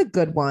 here's a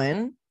good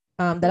one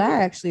that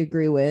I actually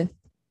agree with.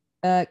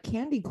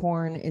 Candy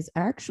corn is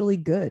actually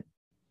good.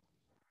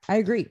 I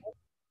agree.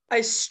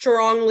 I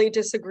strongly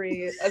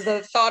disagree.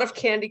 The thought of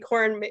candy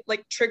corn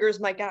like triggers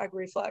my gag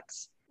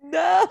reflex.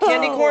 No.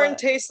 Candy corn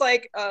tastes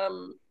like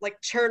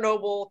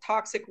Chernobyl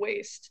toxic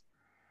waste.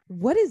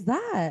 What is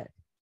that?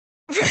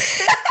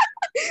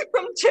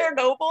 From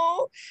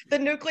Chernobyl, the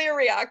nuclear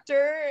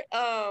reactor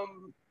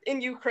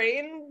in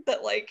Ukraine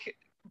that like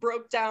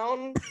broke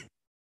down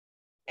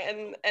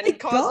and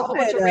caused a whole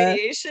bunch of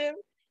radiation.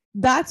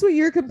 That's what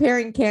you're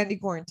comparing candy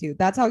corn to.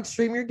 That's how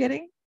extreme you're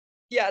getting?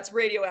 Yeah, it's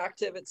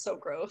radioactive. It's so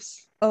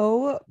gross.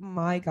 Oh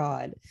my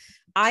God.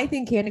 I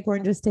think candy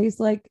corn just tastes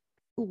like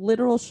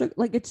literal sugar.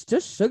 Like it's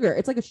just sugar.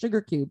 It's like a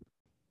sugar cube.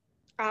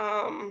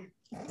 All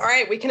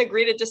right, we can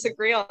agree to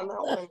disagree on that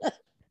one.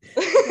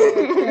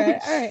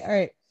 All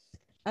right.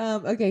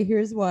 Okay,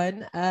 here's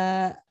one.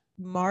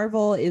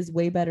 Marvel is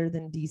way better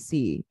than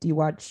DC. Do you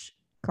watch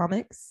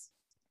comics?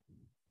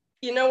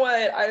 You know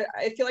what?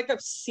 I feel like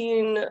I've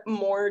seen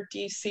more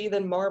DC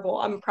than Marvel.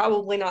 I'm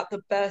probably not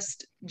the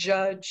best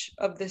judge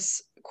of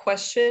this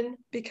question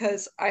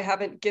because I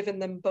haven't given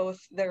them both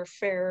their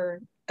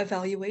fair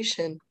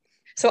evaluation.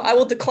 So I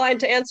will decline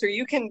to answer.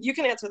 You can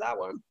answer that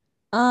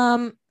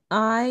one.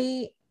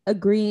 I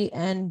agree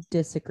and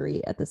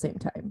disagree at the same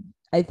time.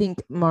 I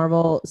think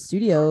Marvel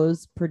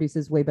Studios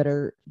produces way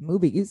better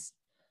movies.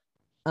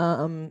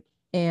 And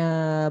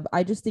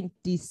I just think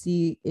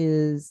DC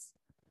is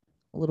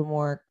a little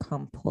more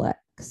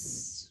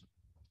complex.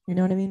 You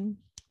know what I mean?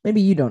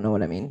 Maybe you don't know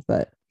what I mean,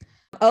 but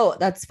oh,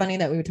 that's funny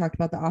that we talked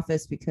about The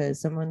Office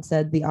because someone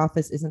said The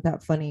Office isn't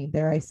that funny.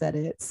 There, I said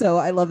it. So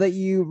I love that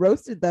you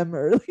roasted them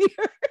earlier.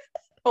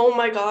 Oh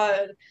my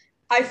God.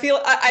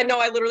 I know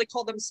I literally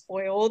call them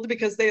spoiled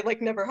because they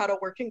like never had a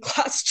working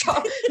class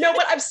job. No,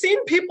 but I've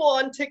seen people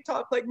on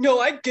TikTok like,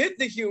 no, I get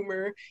the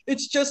humor.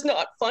 It's just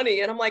not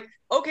funny. And I'm like,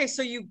 okay,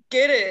 so you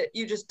get it.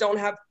 You just don't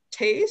have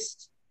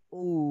taste.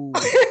 Ooh.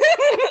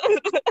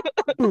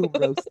 Boom,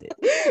 roasted.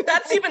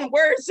 That's even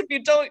worse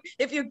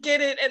if you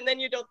get it and then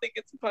you don't think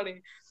it's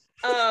funny.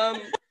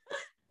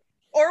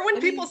 Or when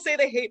people say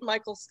they hate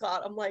Michael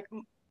Scott, I'm like,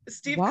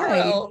 Steve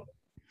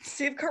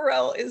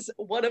Carell is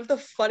one of the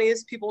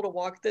funniest people to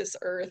walk this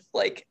earth.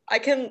 Like I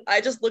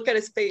just look at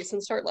his face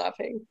and start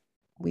laughing.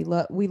 We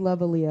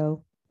love a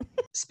Leo.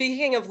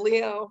 Speaking of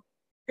Leo,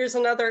 here's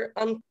another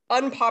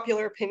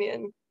unpopular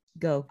opinion.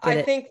 Go.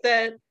 I think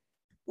that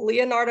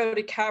Leonardo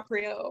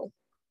DiCaprio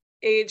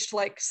aged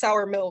like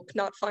sour milk,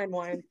 not fine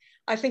wine.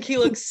 I think he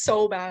looks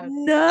so bad.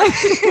 No,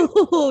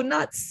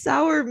 not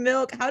sour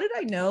milk. How did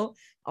I know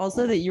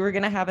also that you were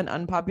going to have an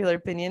unpopular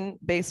opinion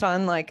based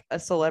on like a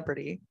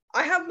celebrity?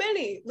 I have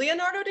many.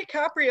 Leonardo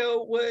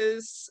DiCaprio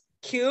was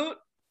cute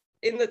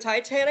in the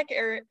Titanic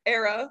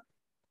era.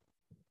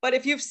 But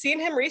if you've seen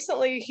him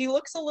recently, he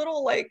looks a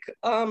little like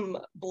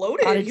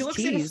bloated. Cottage he looks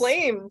cheese.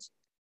 Inflamed.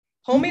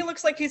 Homie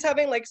looks like he's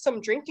having like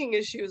some drinking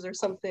issues or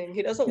something.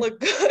 He doesn't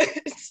look good.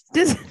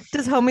 Does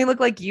Homie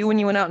look like you when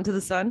you went out into the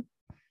sun?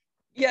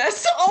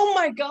 Yes. Oh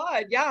my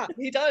God. Yeah,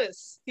 he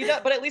does.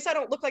 But at least I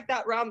don't look like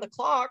that round the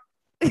clock.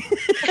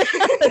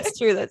 That's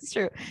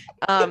true.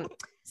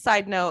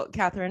 Side note,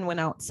 Kathryn went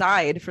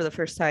outside for the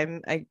first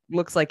time,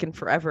 looks like in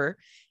forever.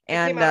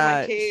 And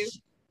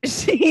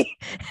she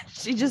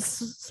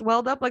just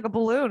swelled up like a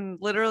balloon.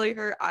 Literally,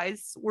 her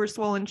eyes were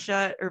swollen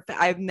shut.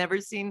 I've never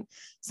seen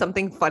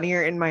something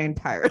funnier in my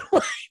entire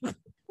life.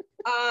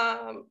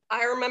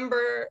 I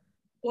remember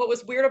what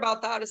was weird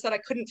about that is that I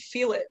couldn't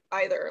feel it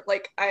either.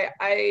 Like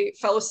I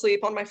fell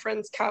asleep on my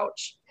friend's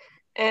couch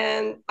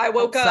and I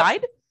woke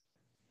outside? up.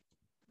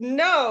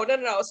 No.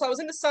 So I was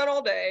in the sun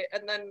all day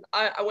and then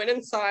I went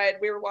inside.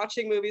 We were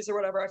watching movies or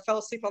whatever. I fell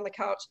asleep on the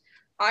couch.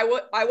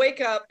 I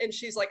wake up and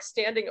she's like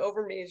standing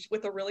over me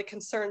with a really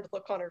concerned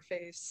look on her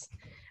face.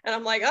 And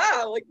I'm like,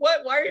 like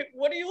what?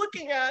 What are you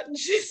looking at? And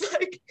she's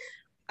like,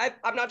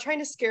 I'm not trying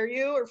to scare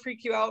you or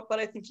freak you out, but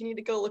I think you need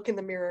to go look in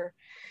the mirror.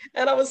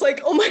 And I was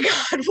like, oh my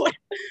God,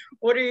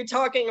 what are you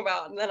talking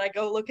about? And then I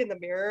go look in the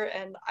mirror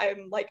and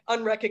I'm like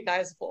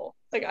unrecognizable.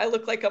 Like I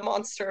look like a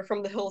monster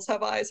from The Hills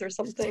Have Eyes or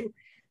something.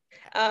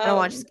 I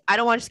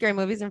don't watch scary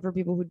movies. And for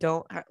people who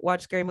don't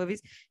watch scary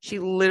movies, she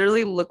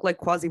literally looked like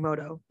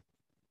Quasimodo.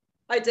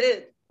 I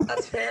did.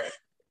 That's fair.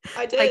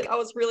 I did. Like, I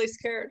was really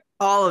scared.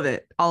 All of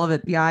it.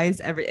 The eyes,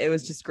 it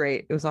was just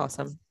great. It was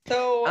awesome.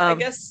 So I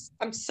guess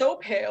I'm so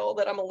pale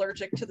that I'm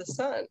allergic to the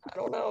sun. I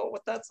don't know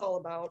what that's all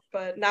about,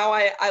 but now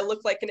I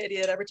look like an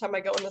idiot every time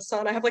I go in the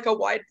sun. I have like a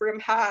wide brim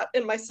hat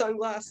and my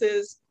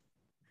sunglasses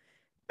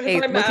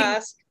and my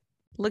mask.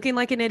 Looking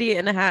like an idiot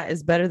in a hat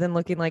is better than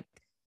looking like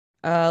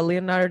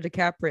Leonardo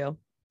DiCaprio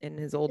in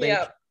his old age.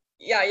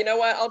 Yeah, you know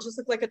what? I'll just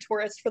look like a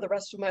tourist for the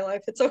rest of my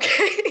life. It's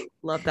okay.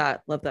 Love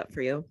that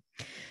for you.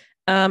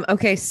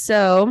 Okay,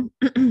 so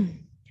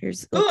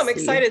here's. I'm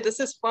excited. This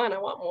is fun. I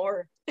want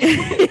more.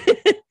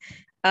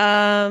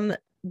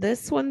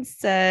 This one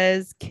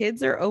says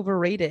kids are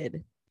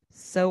overrated.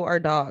 So are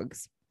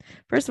dogs.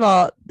 First of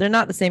all, they're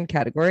not the same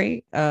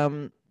category.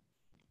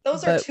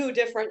 Those are two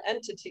different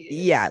entities.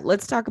 Yeah,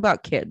 let's talk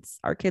about kids.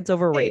 Are kids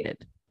overrated?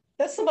 Hey,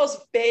 that's the most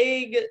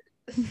vague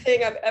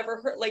thing I've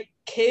ever heard. Like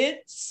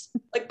kids,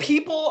 like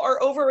people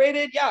are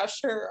overrated. Yeah,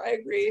 sure, I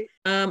agree.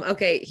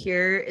 Okay,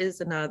 here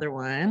is another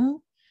one.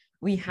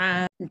 We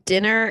have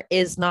dinner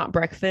is not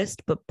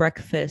breakfast, but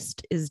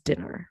breakfast is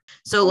dinner.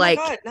 So my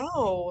God,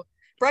 no.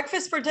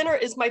 Breakfast for dinner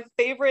is my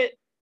favorite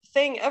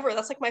thing ever.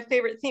 That's like my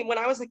favorite theme. When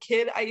I was a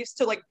kid, I used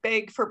to like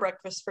beg for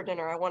breakfast for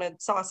dinner. I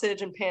wanted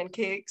sausage and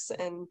pancakes,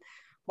 and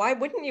why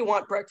wouldn't you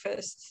want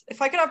breakfast?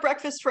 If I could have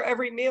breakfast for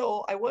every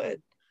meal, I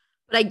would.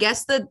 But I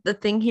guess the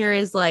thing here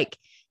is like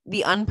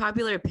the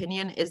unpopular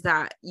opinion is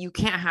that you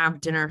can't have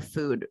dinner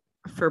food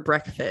for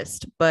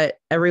breakfast, but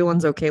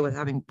everyone's okay with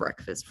having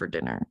breakfast for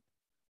dinner.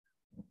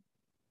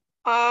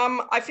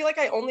 I feel like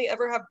I only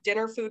ever have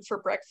dinner food for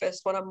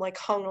breakfast when I'm like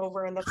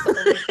hungover, and that's the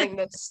only thing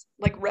that's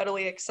like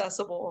readily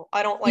accessible.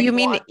 I don't like. You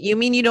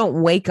mean you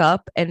don't wake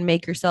up and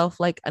make yourself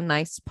like a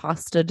nice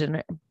pasta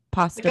dinner, like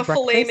a breakfast?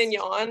 Filet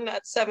mignon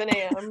at 7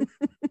 a.m.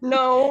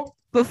 No,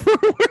 before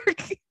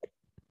work.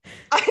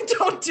 I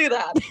don't do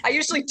that. I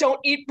usually don't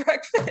eat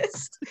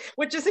breakfast,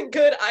 which isn't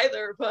good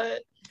either.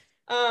 But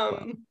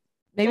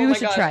maybe we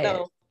should try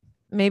it.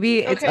 Maybe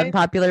it's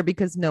unpopular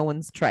because no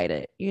one's tried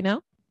it. You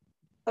know.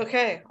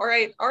 Okay. All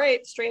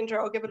right, stranger.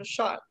 I'll give it a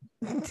shot.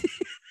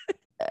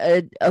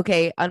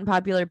 Okay.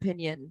 Unpopular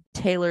opinion.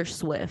 Taylor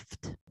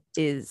Swift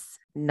is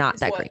not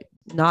that great.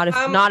 Not a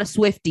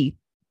Swiftie.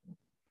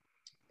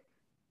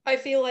 I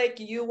feel like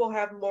you will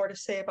have more to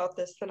say about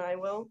this than I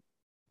will.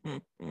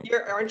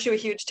 Aren't you a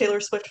huge Taylor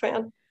Swift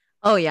fan?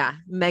 Oh yeah,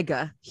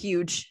 mega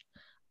huge.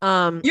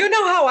 You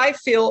know how I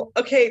feel.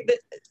 Okay,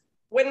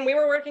 when we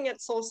were working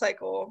at Soul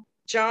Cycle,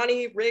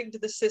 Johnny rigged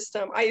the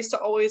system. I used to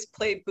always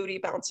play Booty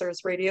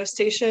Bouncers radio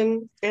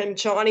station, and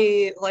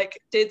Johnny like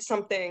did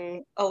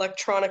something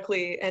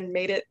electronically and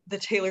made it the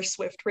Taylor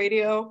Swift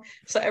radio.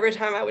 So every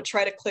time I would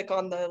try to click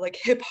on the like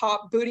hip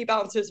hop Booty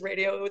Bouncers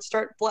radio, it would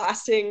start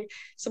blasting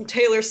some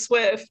Taylor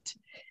Swift.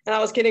 And I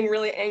was getting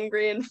really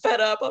angry and fed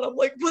up. And I'm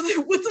like, what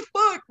the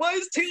fuck? Why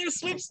is Taylor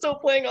Swift still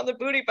playing on the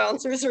Booty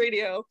Bouncers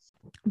radio?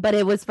 But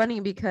it was funny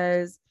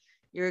because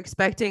you're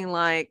expecting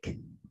like,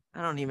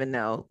 I don't even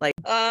know. Like,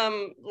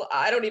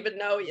 I don't even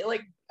know.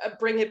 Like,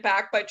 Bring It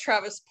Back by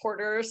Travis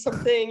Porter or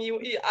something.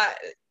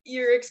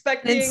 You're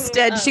expecting.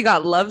 Instead, she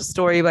got Love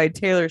Story by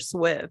Taylor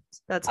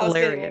Swift. That's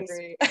hilarious.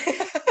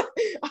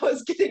 I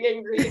was getting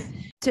angry.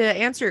 To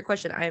answer your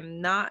question,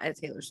 I'm not a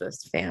Taylor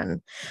Swift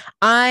fan.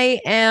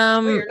 I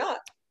am. Oh, you're not.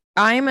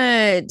 I'm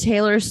a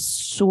Taylor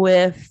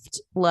Swift,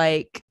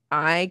 like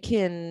I'm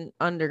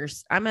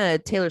a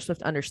Taylor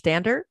Swift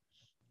understander.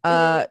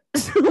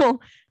 So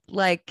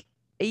like,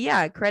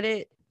 yeah,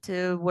 credit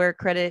to where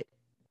credit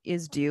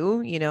is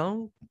due. You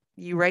know,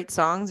 you write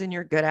songs and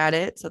you're good at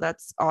it. So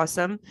that's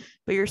awesome.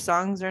 But your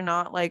songs are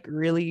not like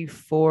really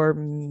for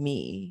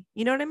me.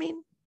 You know what I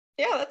mean?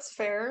 Yeah, that's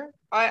fair.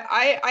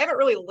 I haven't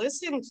really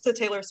listened to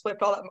Taylor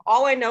Swift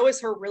all I know is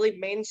her really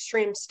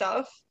mainstream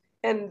stuff.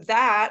 And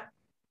that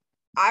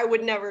I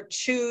would never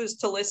choose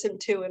to listen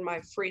to in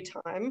my free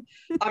time.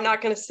 I'm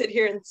not going to sit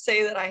here and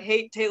say that I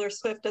hate Taylor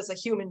Swift as a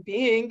human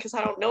being because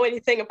I don't know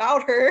anything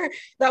about her.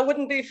 That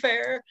wouldn't be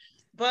fair.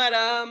 But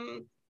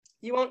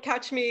you won't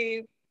catch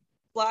me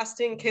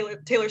blasting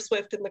Taylor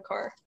Swift in the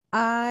car.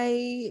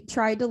 I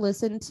tried to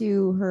listen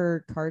to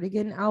her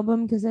Cardigan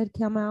album because it had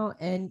come out,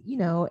 and you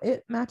know,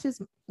 it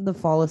matches the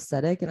fall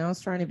aesthetic, and I was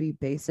trying to be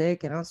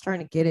basic and I was trying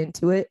to get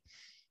into it.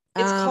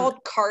 It's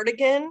called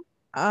Cardigan.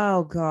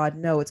 Oh God,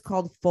 no, it's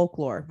called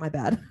Folklore. My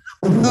bad.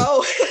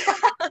 Oh,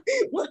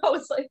 well, I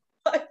was like,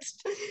 what?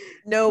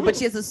 No, but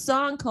she has a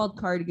song called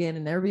Cardigan,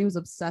 and everybody was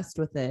obsessed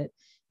with it.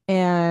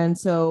 And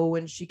so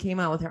when she came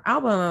out with her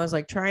album, I was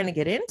like trying to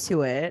get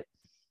into it.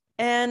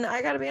 And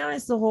I gotta be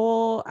honest, the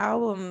whole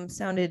album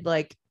sounded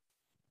like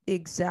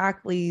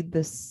exactly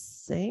the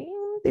same.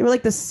 They were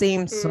like the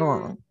same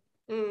song.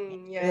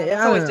 Yeah,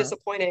 that's always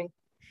disappointing.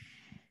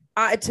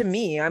 To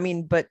me, I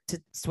mean, but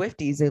to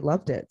Swifties, they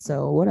loved it.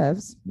 So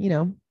whatevs, you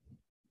know,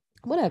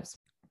 whatevs.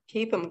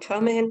 Keep them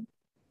coming.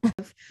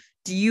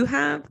 Do you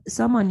have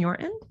some on your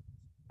end?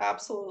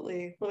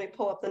 Absolutely. Let me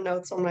pull up the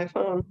notes on my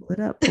phone. What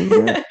up?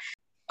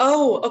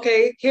 Oh,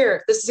 okay.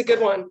 Here, this is a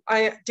good one.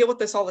 I deal with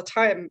this all the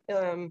time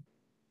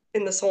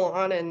in the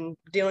salon and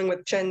dealing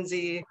with Gen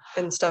Z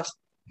and stuff.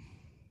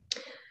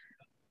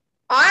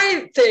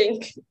 I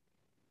think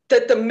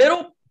that the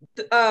middle,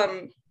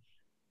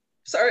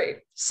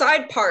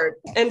 side part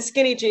and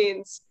skinny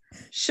jeans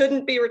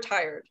shouldn't be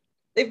retired.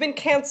 They've been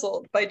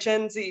canceled by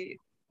Gen Z.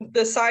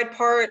 The side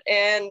part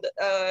and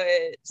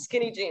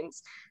skinny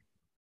jeans.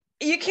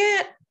 You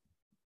can't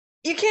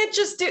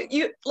just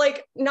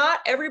not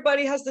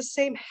everybody has the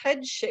same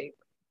head shape.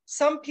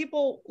 Some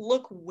people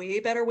look way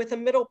better with a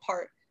middle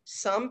part.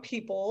 Some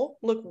people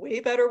look way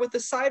better with the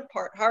side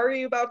part. How are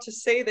you about to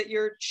say that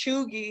you're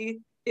chuggy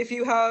if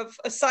you have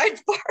a side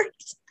part?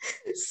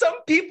 Some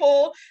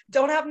people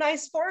don't have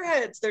nice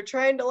foreheads. They're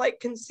trying to like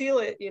conceal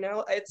it, you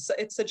know?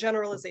 It's a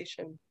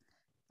generalization.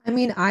 I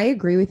mean, I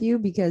agree with you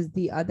because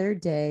the other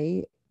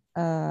day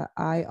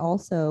I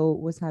also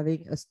was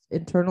having an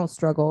internal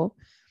struggle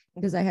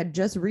because I had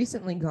just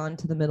recently gone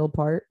to the middle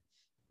part,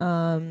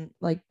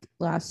 like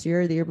last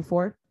year or the year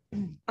before.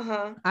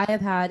 Uh-huh. I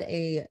have had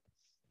a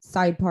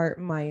side part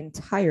my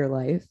entire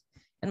life,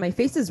 and my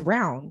face is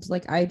round.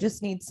 Like I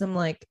just need some,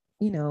 like,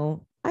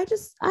 I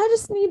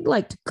just need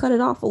like to cut it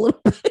off a little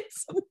bit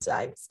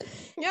sometimes.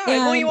 Yeah,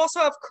 well, you And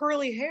also have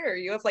curly hair.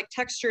 You have like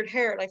textured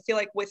hair, and I feel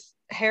like with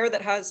hair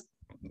that has,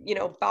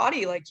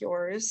 body like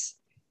yours,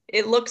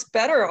 it looks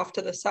better off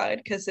to the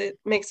side because it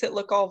makes it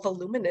look all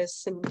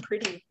voluminous and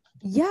pretty.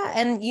 yeah,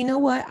 and you know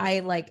what?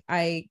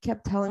 I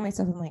kept telling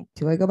myself, I'm like,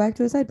 do I go back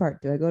to a side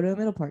part? Do I go to a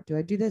middle part? Do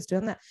I do this? Do I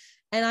do that?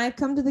 And I've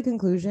come to the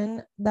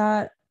conclusion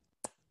that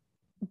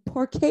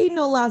porque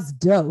no las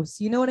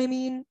dos. You know what I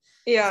mean?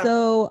 Yeah.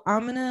 So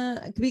I'm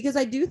gonna, because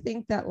I do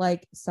think that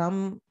like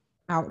some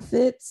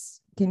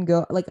outfits can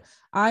go, like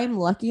I'm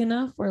lucky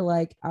enough where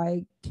like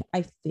I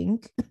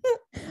think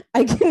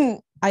I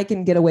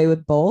can get away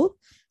with both.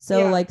 So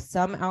Yeah. like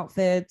some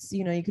outfits,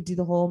 you could do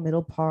the whole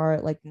middle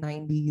part, like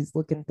 90s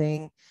looking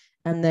thing.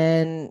 And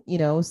then,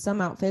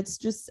 some outfits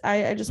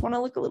I just want to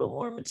look a little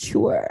more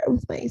mature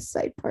with my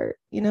side part.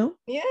 Yeah,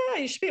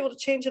 you should be able to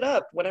change it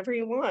up whenever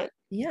you want.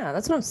 Yeah,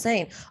 that's what I'm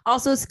saying.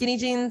 Also, skinny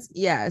jeans.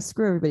 Yeah,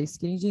 screw everybody.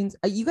 Skinny jeans.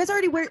 You guys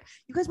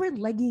wear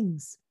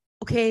leggings.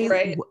 Okay.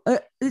 Right.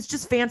 It's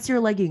just fancier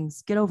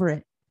leggings. Get over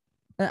it.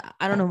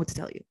 I don't know what to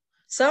tell you.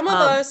 Some of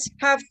us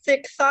have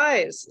thick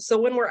thighs, so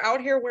when we're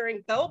out here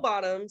wearing bell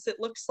bottoms, it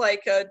looks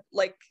like I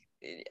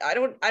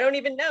don't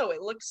even know.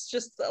 It looks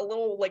just a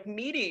little like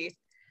meaty.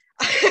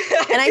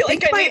 And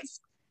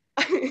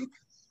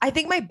I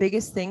think my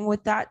biggest thing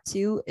with that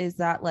too is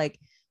that like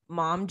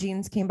mom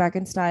jeans came back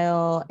in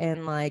style,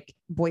 and like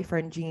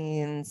boyfriend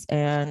jeans,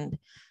 and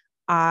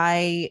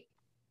I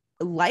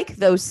like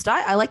those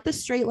style. I like the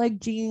straight leg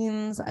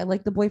jeans. I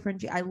like the boyfriend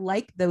jeans. I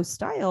like those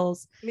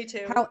styles. Me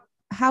too.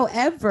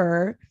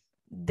 However,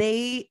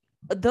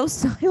 those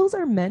styles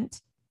are meant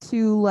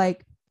to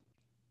like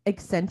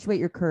accentuate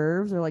your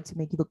curves, or like to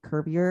make you look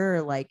curvier,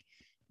 or like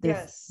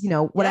yes,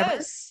 whatever.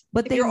 Yes.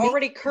 But if you're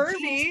already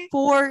curvy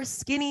for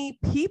skinny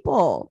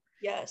people.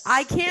 Yes,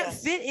 I can't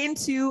fit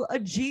into a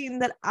jean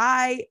that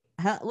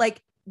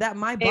that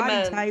my body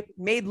Amen. type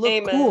made look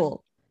Amen.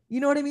 cool. You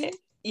know what I mean?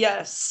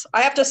 Yes,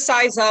 I have to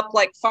size up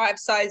like 5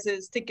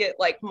 sizes to get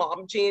like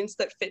mom jeans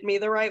that fit me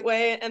the right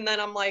way, and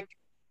then I'm like,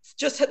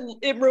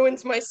 it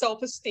ruins my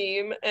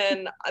self-esteem,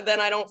 and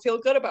then I don't feel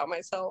good about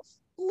myself.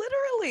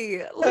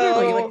 Literally.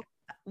 Like,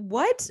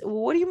 what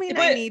do you mean?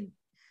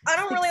 I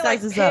don't really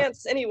like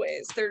pants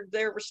anyways.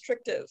 They're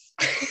restrictive.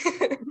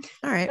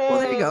 All right, well,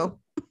 there you go.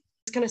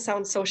 It's gonna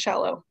sound so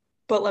shallow,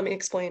 but let me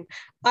explain.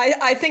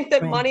 I think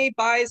that money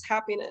buys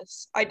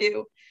happiness. I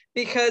do,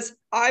 because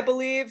I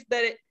believe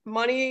that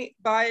money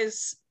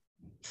buys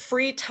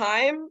free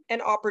time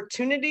and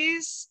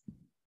opportunities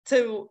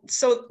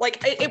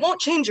it won't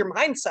change your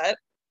mindset,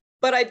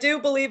 but I do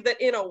believe that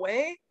in a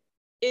way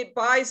it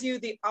buys you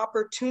the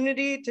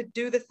opportunity to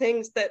do the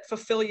things that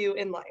fulfill you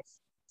in life.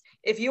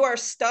 If you are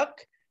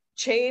stuck,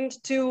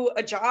 chained to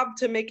a job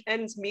to make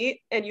ends meet,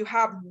 and you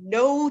have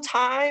no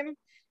time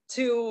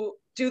to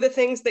do the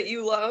things that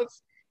you love,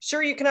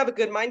 sure, you can have a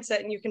good mindset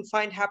and you can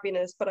find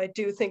happiness, but I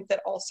do think that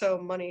also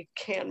money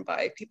can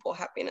buy people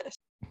happiness.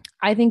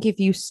 I think if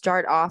you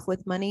start off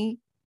with money,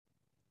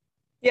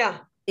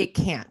 it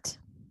can't.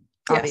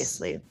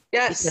 Obviously.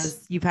 Yes.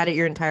 Because you've had it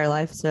your entire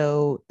life.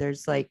 So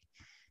there's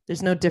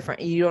no different.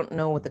 You don't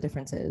know what the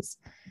difference is.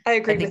 I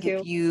agree with you.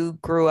 If you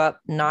grew up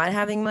not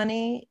having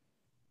money,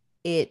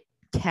 it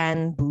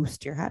can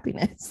boost your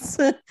happiness.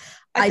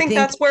 I think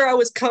that's where I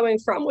was coming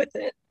from with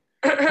it.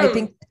 I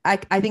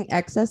think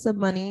excess of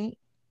money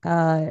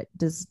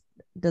does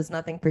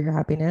nothing for your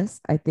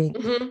happiness. I think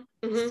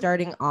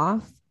starting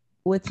off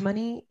with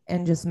money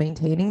and just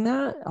maintaining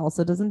that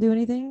also doesn't do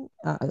anything.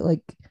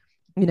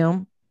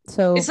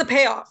 So it's the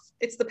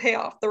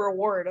payoff, the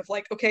reward of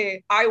like,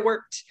 okay, I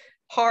worked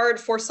hard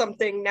for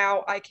something.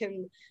 Now I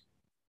can,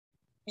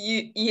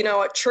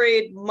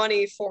 trade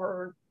money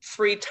for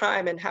free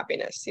time and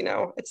happiness.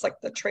 It's like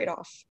the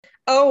trade-off.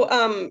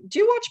 Oh, do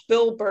you watch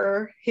Bill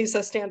Burr? He's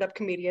a stand-up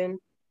comedian.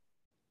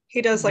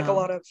 He does like a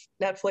lot of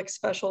Netflix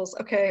specials.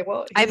 Okay,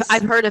 well,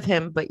 I've heard of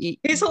him, but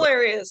he's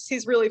hilarious.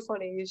 He's really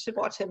funny. You should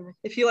watch him.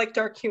 If you like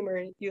dark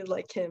humor, you'd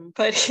like him.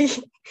 But he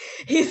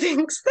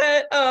thinks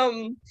that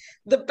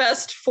the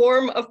best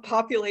form of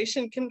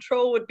population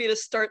control would be to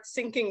start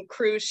sinking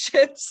cruise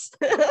ships.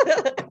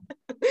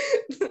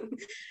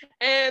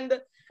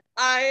 And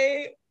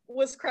I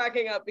was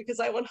cracking up because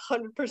I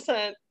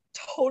 100%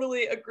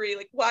 totally agree.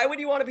 Like, why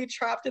would you want to be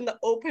trapped in the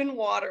open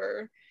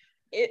water?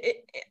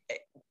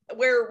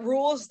 Where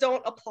rules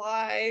don't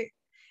apply?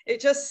 It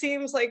just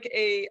seems like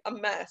a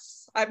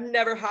mess. I've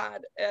never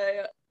had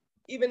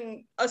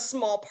even a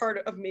small part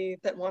of me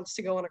that wants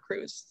to go on a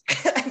cruise.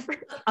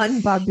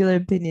 Unpopular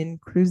opinion,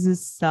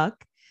 cruises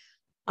suck.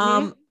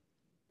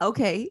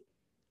 Okay.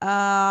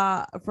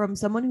 From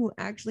someone who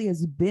actually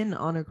has been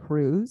on a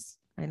cruise,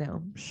 I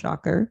know,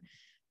 shocker,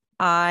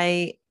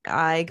 I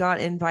I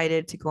got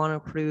invited to go on a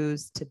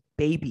cruise to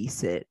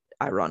babysit,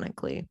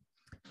 ironically.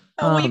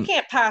 Oh, well, you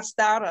can't pass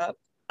that up.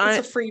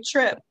 It's a free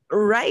trip.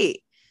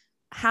 Right.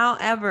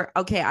 However,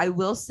 okay, I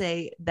will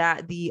say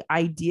that the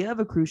idea of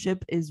a cruise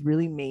ship is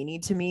really many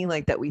to me.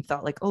 Like that we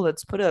thought like, oh,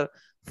 let's put a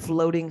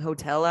floating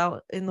hotel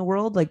out in the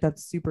world. Like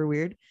that's super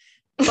weird.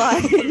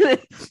 But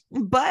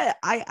but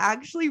I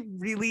actually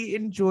really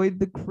enjoyed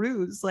the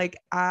cruise. Like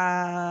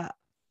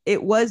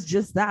it was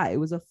just that. It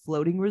was a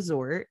floating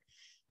resort.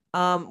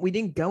 We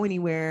didn't go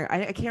anywhere.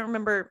 I can't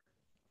remember.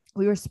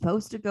 We were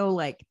supposed to go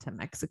like to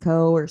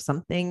Mexico or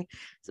something.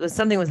 So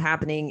something was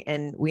happening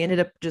and we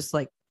ended up just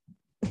like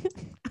I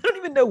don't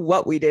even know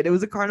what we did. It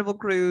was a carnival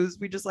cruise.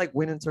 We just like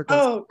went in circles.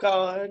 Oh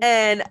God.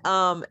 And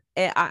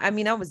I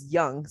mean I was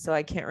young, so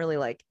I can't really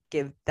like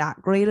give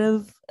that great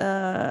of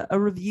a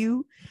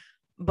review.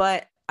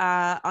 But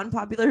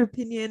unpopular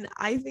opinion,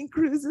 I think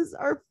cruises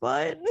are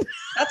fun.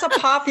 That's a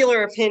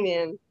popular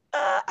opinion.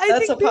 I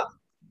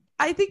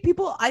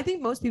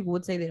think most people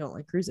would say they don't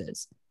like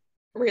cruises.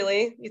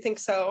 Really? You think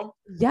so?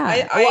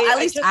 Yeah. At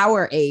least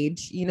our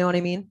age, you know what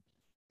I mean?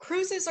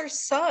 Cruises are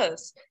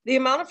sus.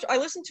 I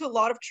listen to a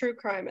lot of true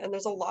crime, and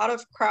there's a lot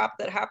of crap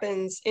that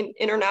happens in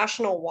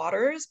international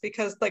waters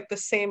because like the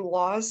same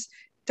laws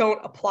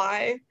don't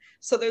apply.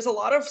 So there's a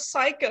lot of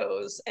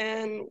psychos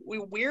and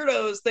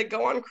weirdos that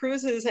go on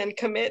cruises and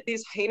commit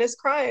these heinous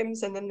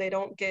crimes, and then they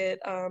don't get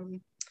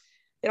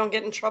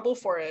in trouble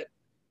for it.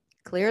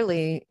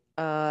 Clearly,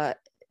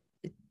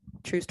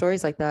 true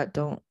stories like that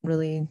don't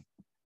really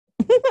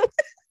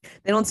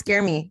they don't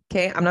scare me.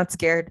 Okay, I'm not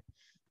scared.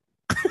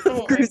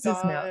 Oh my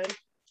God.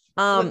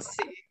 Let's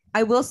see.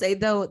 I will say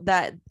though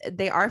that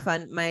they are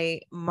fun. My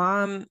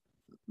parents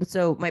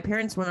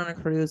went on a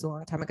cruise a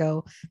long time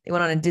ago. They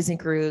went on a Disney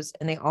cruise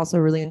and they also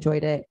really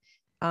enjoyed it.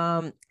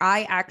 I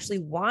actually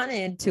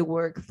wanted to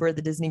work for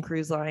the Disney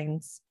Cruise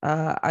Lines.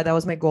 That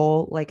was my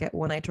goal. Like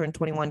when I turned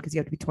 21, because you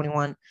have to be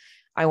 21,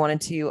 I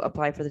wanted to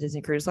apply for the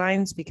Disney Cruise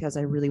Lines because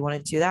I really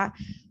wanted to do that.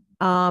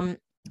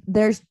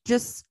 There's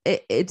just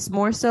it's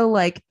more so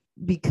like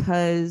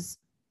because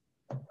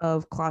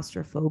of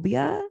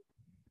claustrophobia.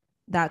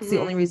 That's the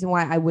only reason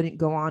why I wouldn't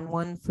go on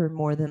one for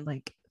more than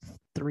like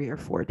 3 or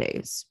 4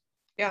 days.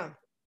 Yeah.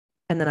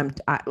 And then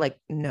I like,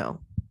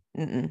 no.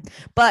 Mm-mm.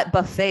 But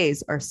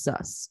buffets are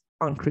sus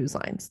on cruise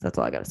lines. That's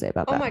all I got to say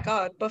about that. Oh my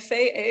God.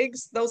 Buffet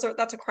eggs. That's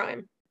a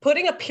crime.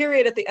 Putting a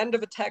period at the end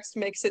of a text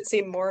makes it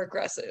seem more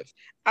aggressive.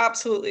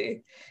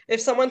 Absolutely.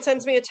 If someone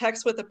sends me a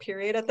text with a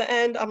period at the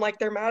end, I'm like,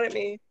 they're mad at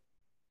me.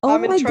 Oh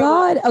my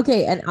God.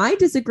 Okay. And I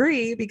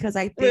disagree because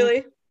I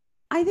think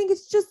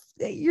it's just,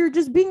 you're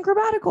just being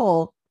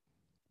grammatical.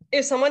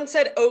 If someone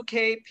said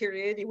okay,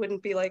 period, you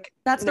wouldn't be like,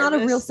 that's nervous.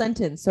 Not a real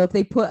sentence. So if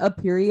they put a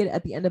period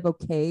at the end of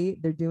okay,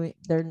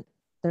 they're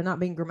not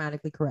being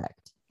grammatically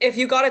correct. If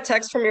you got a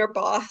text from your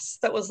boss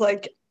that was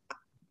like,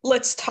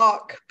 let's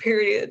talk,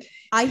 period.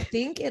 I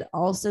think it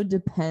also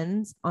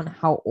depends on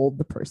how old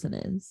the person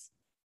is.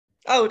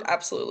 Oh,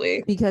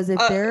 absolutely. Because if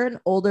they're an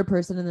older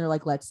person and they're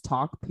like, let's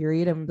talk,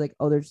 period, I'm like,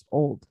 oh, they're just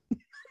old.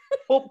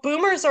 Well,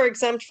 boomers are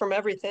exempt from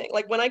everything.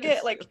 Like when I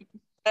get like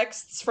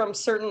texts from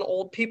certain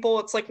old people,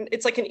 it's like an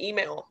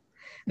email.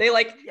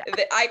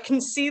 I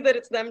can see that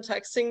it's them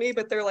texting me,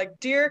 but they're like,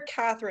 dear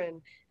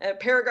Kathryn,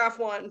 paragraph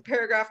 1,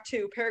 paragraph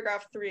 2,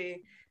 paragraph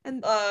 3.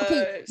 And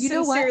okay, you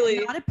know what?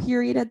 Not a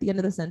period at the end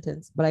of the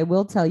sentence, but I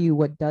will tell you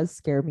what does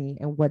scare me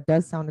and what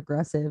does sound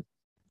aggressive: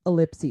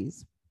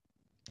 ellipses.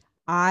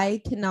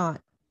 I cannot.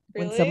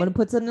 Really? When someone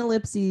puts an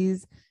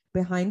ellipses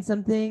behind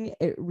something,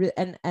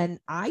 and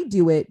I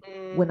do it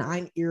when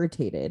I'm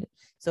irritated.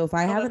 So if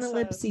I have an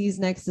ellipses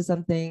next to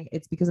something,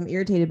 it's because I'm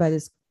irritated by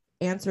this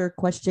answer,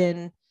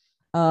 question,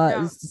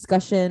 this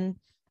discussion.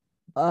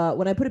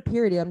 When I put a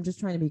period, I'm just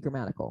trying to be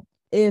grammatical.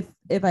 If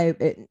I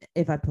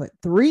put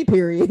 3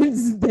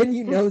 periods, then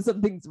you know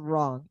something's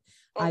wrong.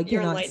 I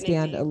cannot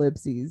stand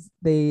ellipses.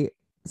 They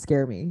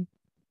scare me.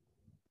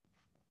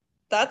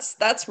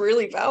 That's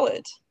really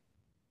valid.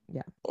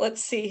 Yeah.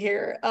 Let's see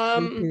here.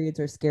 3 periods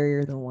are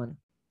scarier than 1.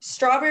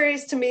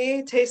 Strawberries to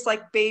me taste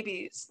like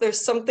babies.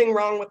 There's something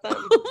wrong with them.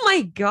 Oh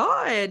my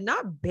God,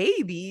 not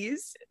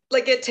babies.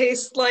 Like it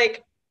tastes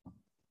like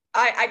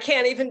I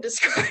can't even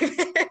describe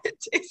it.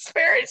 It's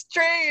very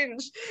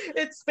strange.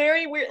 It's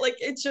very weird. Like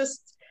it's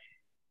just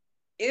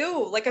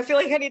ew. Like I feel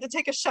like I need to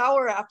take a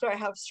shower after I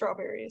have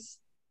strawberries.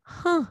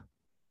 Huh.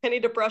 I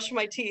need to brush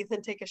my teeth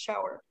and take a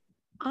shower.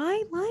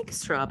 I like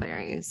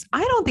strawberries.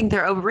 I don't think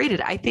they're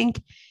overrated. I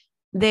think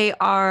they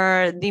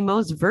are the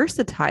most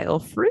versatile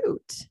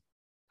fruit.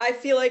 I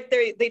feel like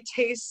they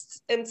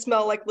taste and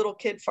smell like little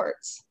kid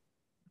farts.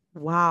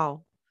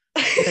 Wow.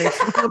 There's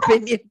no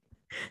opinion.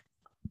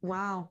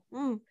 Wow.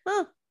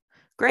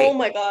 Great. Oh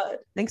my God.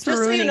 Thanks for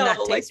ruining that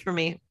taste for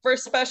me. For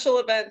special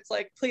events,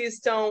 like please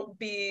don't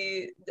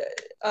make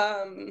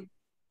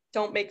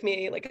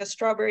me like a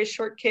strawberry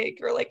shortcake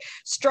or like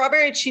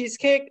strawberry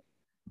cheesecake.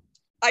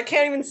 I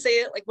can't even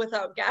say it like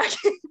without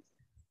gagging.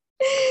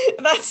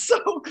 That's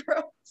so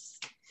gross.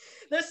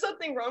 There's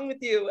something wrong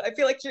with you. I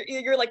feel like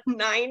you're like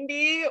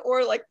 90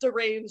 or like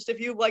deranged if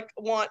you like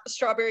want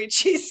strawberry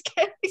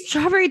cheesecake.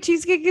 Strawberry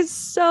cheesecake is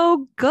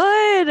so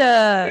good.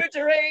 You're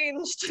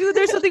deranged. Dude,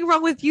 there's something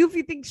wrong with you if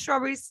you think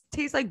strawberries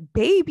taste like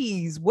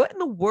babies. What in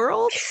the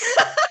world?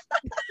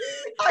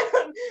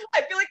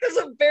 I feel like there's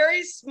a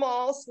very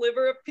small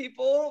sliver of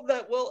people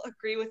that will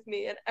agree with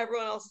me, and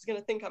everyone else is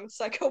gonna think I'm a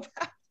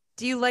psychopath.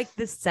 Do you like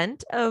the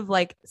scent of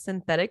like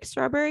synthetic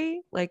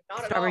strawberry, like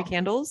Not at strawberry all.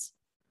 candles?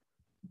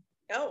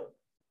 No.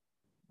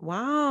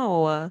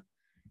 Wow.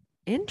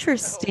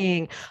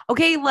 Interesting.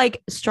 Okay,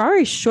 like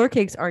strawberry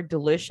shortcakes are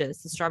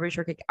delicious. The strawberry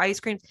shortcake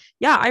ice creams.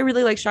 Yeah, I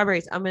really like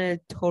strawberries. I'm gonna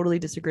totally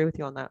disagree with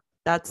you on that.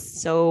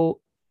 That's so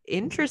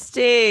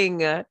interesting.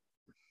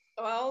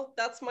 Well,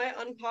 that's my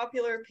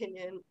unpopular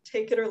opinion.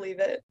 Take it or leave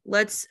it.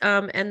 Let's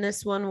end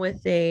this one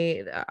with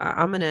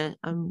I'm gonna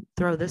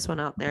throw this one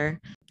out there.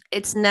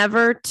 It's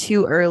never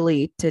too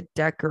early to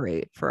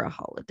decorate for a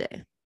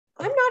holiday.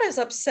 I'm not as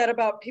upset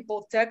about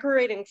people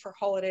decorating for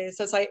holidays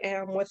as I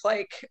am with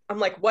I'm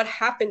like, what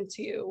happened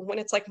to you when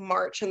it's like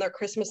March and their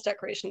Christmas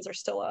decorations are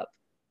still up?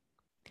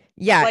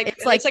 Yeah,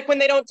 it's like when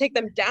they don't take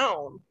them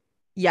down.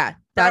 Yeah,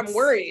 I'm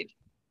worried.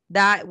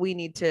 That we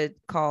need to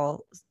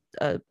call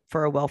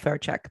for a welfare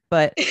check.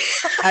 But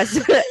as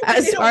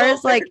far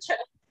as like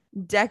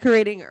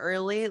decorating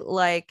early,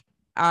 like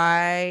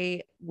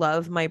I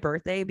love my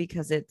birthday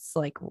because it's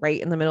like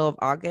right in the middle of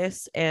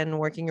August, and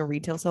working in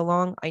retail so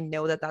long, I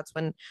know that that's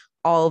when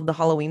all of the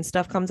Halloween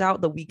stuff comes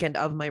out the weekend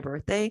of my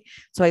birthday.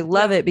 So I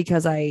love it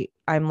because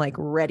I'm like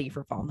ready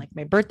for fall. Like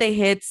my birthday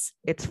hits,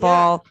 it's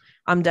fall,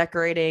 I'm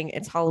decorating,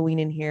 it's Halloween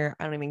in here.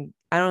 I don't even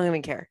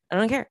care. I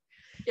don't care.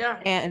 Yeah.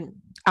 And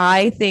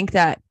I think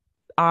that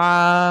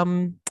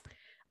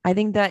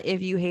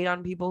if you hate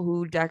on people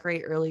who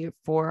decorate early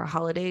for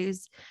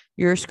holidays,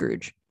 you're a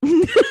Scrooge.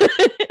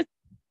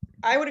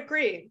 I would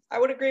agree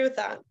with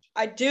that.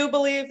 I do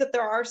believe that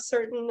there are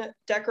certain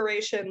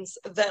decorations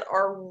that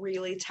are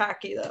really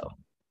tacky though.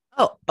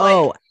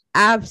 Oh,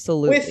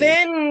 absolutely.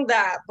 Within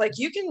that, like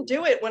you can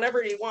do it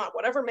whenever you want,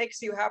 whatever makes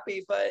you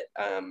happy. But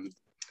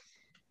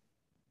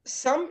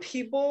some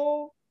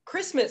people,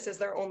 Christmas is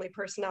their only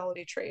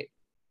personality trait.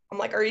 I'm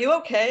like, are you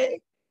okay?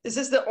 Is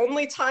this the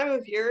only time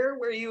of year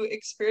where you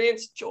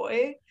experience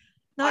joy?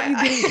 Not you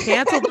getting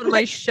canceled on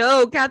my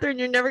show, Kathryn.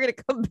 You're never gonna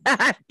come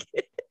back.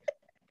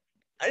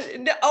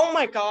 Oh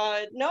my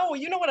God. No,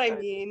 you know what I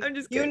mean. I'm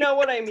just kidding. You know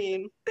what I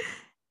mean.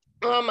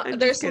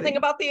 There's something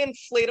about the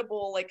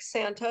inflatable like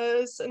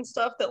Santas and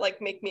stuff that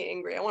like make me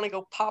angry. I want to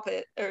go pop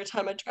it every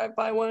time I drive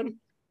by one.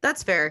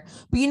 That's fair.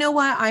 But you know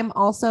what? I'm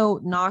also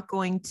not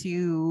going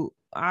to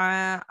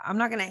I'm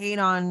not gonna hate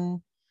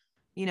on,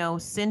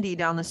 Cindy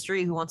down the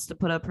street who wants to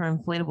put up her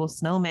inflatable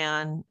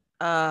snowman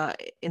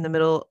in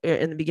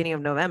the beginning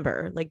of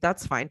November. Like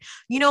that's fine.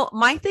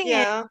 My thing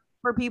is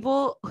for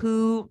people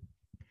who,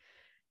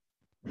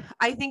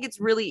 I think it's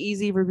really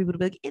easy for people to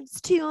be like,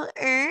 it's too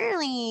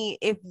early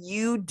if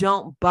you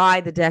don't buy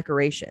the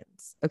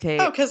decorations. Okay.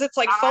 Oh, because it's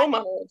like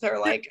FOMO. They're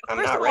like,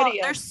 I'm not ready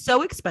yet. They're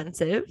so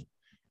expensive.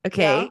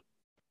 Okay. Yeah.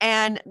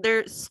 And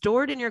they're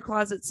stored in your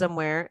closet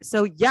somewhere.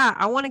 So yeah,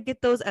 I want to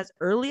get those as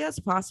early as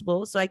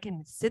possible so I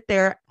can sit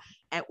there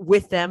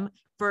with them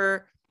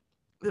for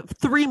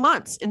 3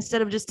 months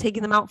instead of just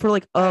taking them out for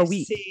like a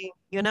week. See.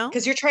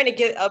 Because you're trying to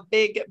get a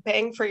big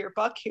bang for your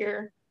buck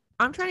here.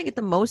 I'm trying to get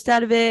the most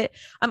out of it.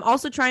 I'm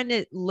also trying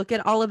to look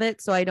at all of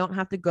it so I don't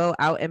have to go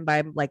out and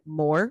buy like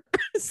more.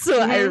 So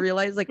I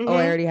realize like, oh,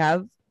 I already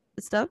have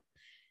stuff.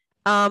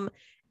 And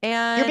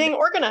you're being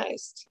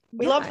organized.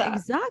 We love that.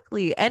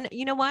 Exactly. And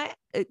you know what?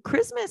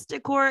 Christmas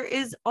decor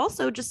is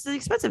also just as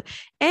expensive,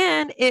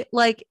 and it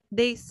like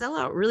they sell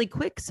out really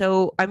quick.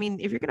 So I mean,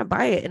 if you're gonna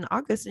buy it in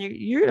August and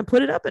you're gonna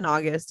put it up in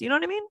August, you know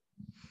what I mean?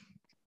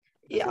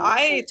 Yeah,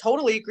 I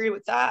totally agree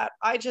with that.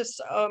 I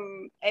just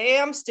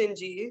I'm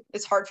stingy.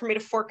 It's hard for me to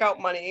fork out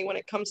money when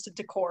it comes to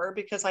decor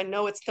because I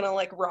know it's gonna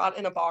like rot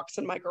in a box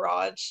in my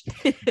garage.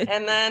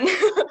 And then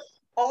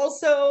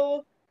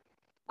also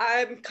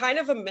I'm kind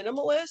of a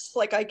minimalist.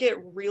 Like I get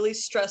really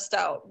stressed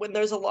out when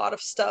there's a lot of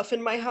stuff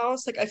in my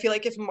house. Like I feel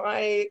like if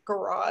my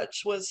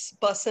garage was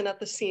busting at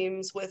the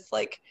seams with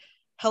like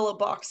hella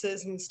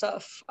boxes and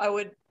stuff, I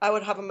would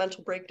have a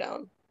mental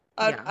breakdown.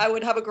 I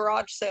would have a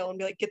garage sale and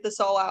be like, get this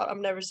all out.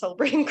 I'm never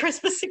celebrating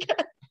Christmas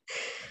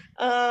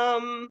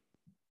again.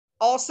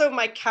 Also,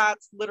 my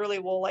cats literally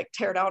will like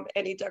tear down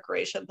any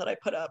decoration that I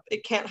put up.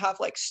 It can't have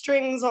like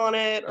strings on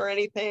it or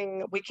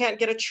anything. We can't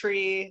get a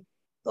tree.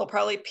 They'll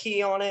probably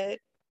pee on it.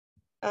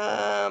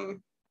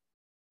 But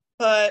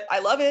I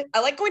love it.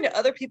 I like going to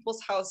other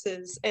people's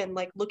houses and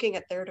like looking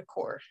at their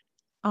decor.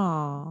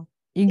 Oh,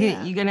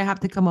 you're gonna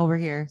have to come over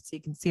here so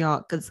you can see all,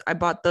 because I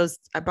bought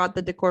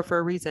the decor for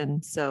a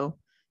reason. So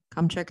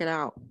come check it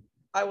out.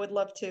 I would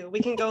love to. We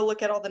can go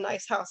look at all the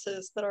nice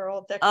houses that are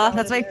all decorated. Oh,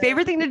 that's my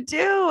favorite thing to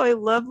do. I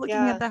love looking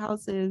at the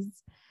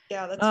houses.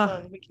 Yeah, that's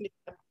fun. We can do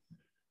that.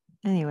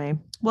 Anyway,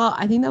 well,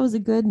 I think that was a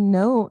good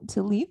note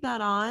to leave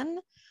that on.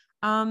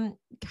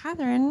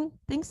 Kathryn,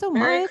 thanks so much.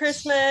 Merry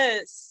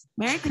Christmas.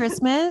 Merry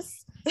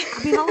Christmas.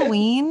 Happy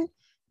Halloween.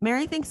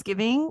 Merry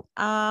Thanksgiving.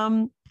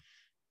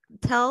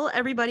 Tell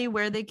everybody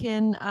where they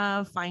can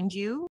find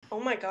you.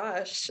 Oh my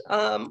gosh.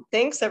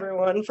 Thanks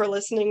everyone for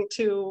listening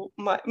to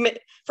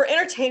for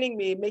entertaining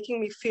me, making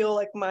me feel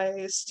like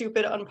my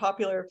stupid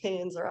unpopular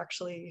opinions are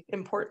actually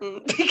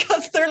important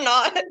because they're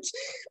not.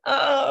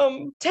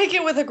 Take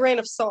it with a grain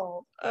of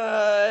salt.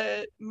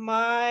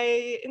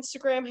 My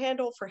Instagram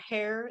handle for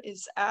hair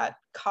is at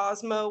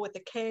Cosmo with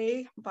a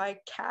K by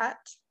Kat.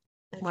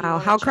 Wow,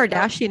 how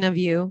Kardashian of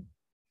you.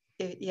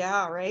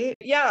 Yeah, right.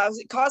 Yeah,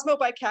 Cosmo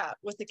by Kat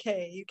with a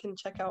K. You can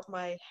check out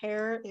my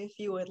hair if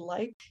you would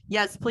like.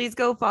 Yes, please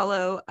go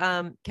follow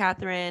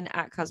Kathryn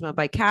at Cosmo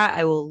by Kat.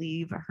 I will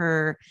leave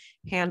her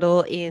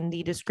handle in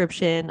the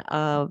description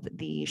of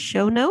the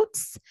show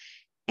notes.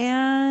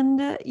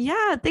 And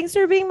yeah, thanks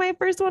for being my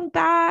first one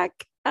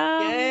back.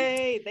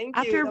 Yay, thank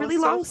you. After a really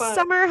long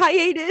summer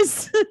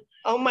hiatus.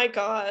 Oh my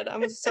God,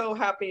 I'm so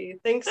happy.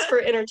 Thanks for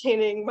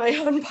entertaining my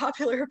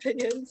unpopular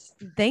opinions.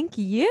 Thank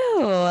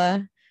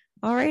you.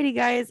 Alrighty,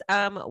 guys.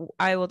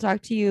 I will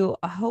talk to you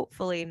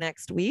hopefully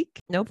next week.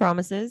 No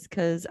promises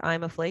because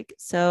I'm a flake.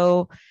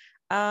 So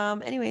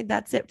anyway,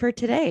 that's it for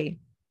today.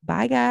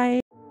 Bye,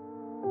 guys.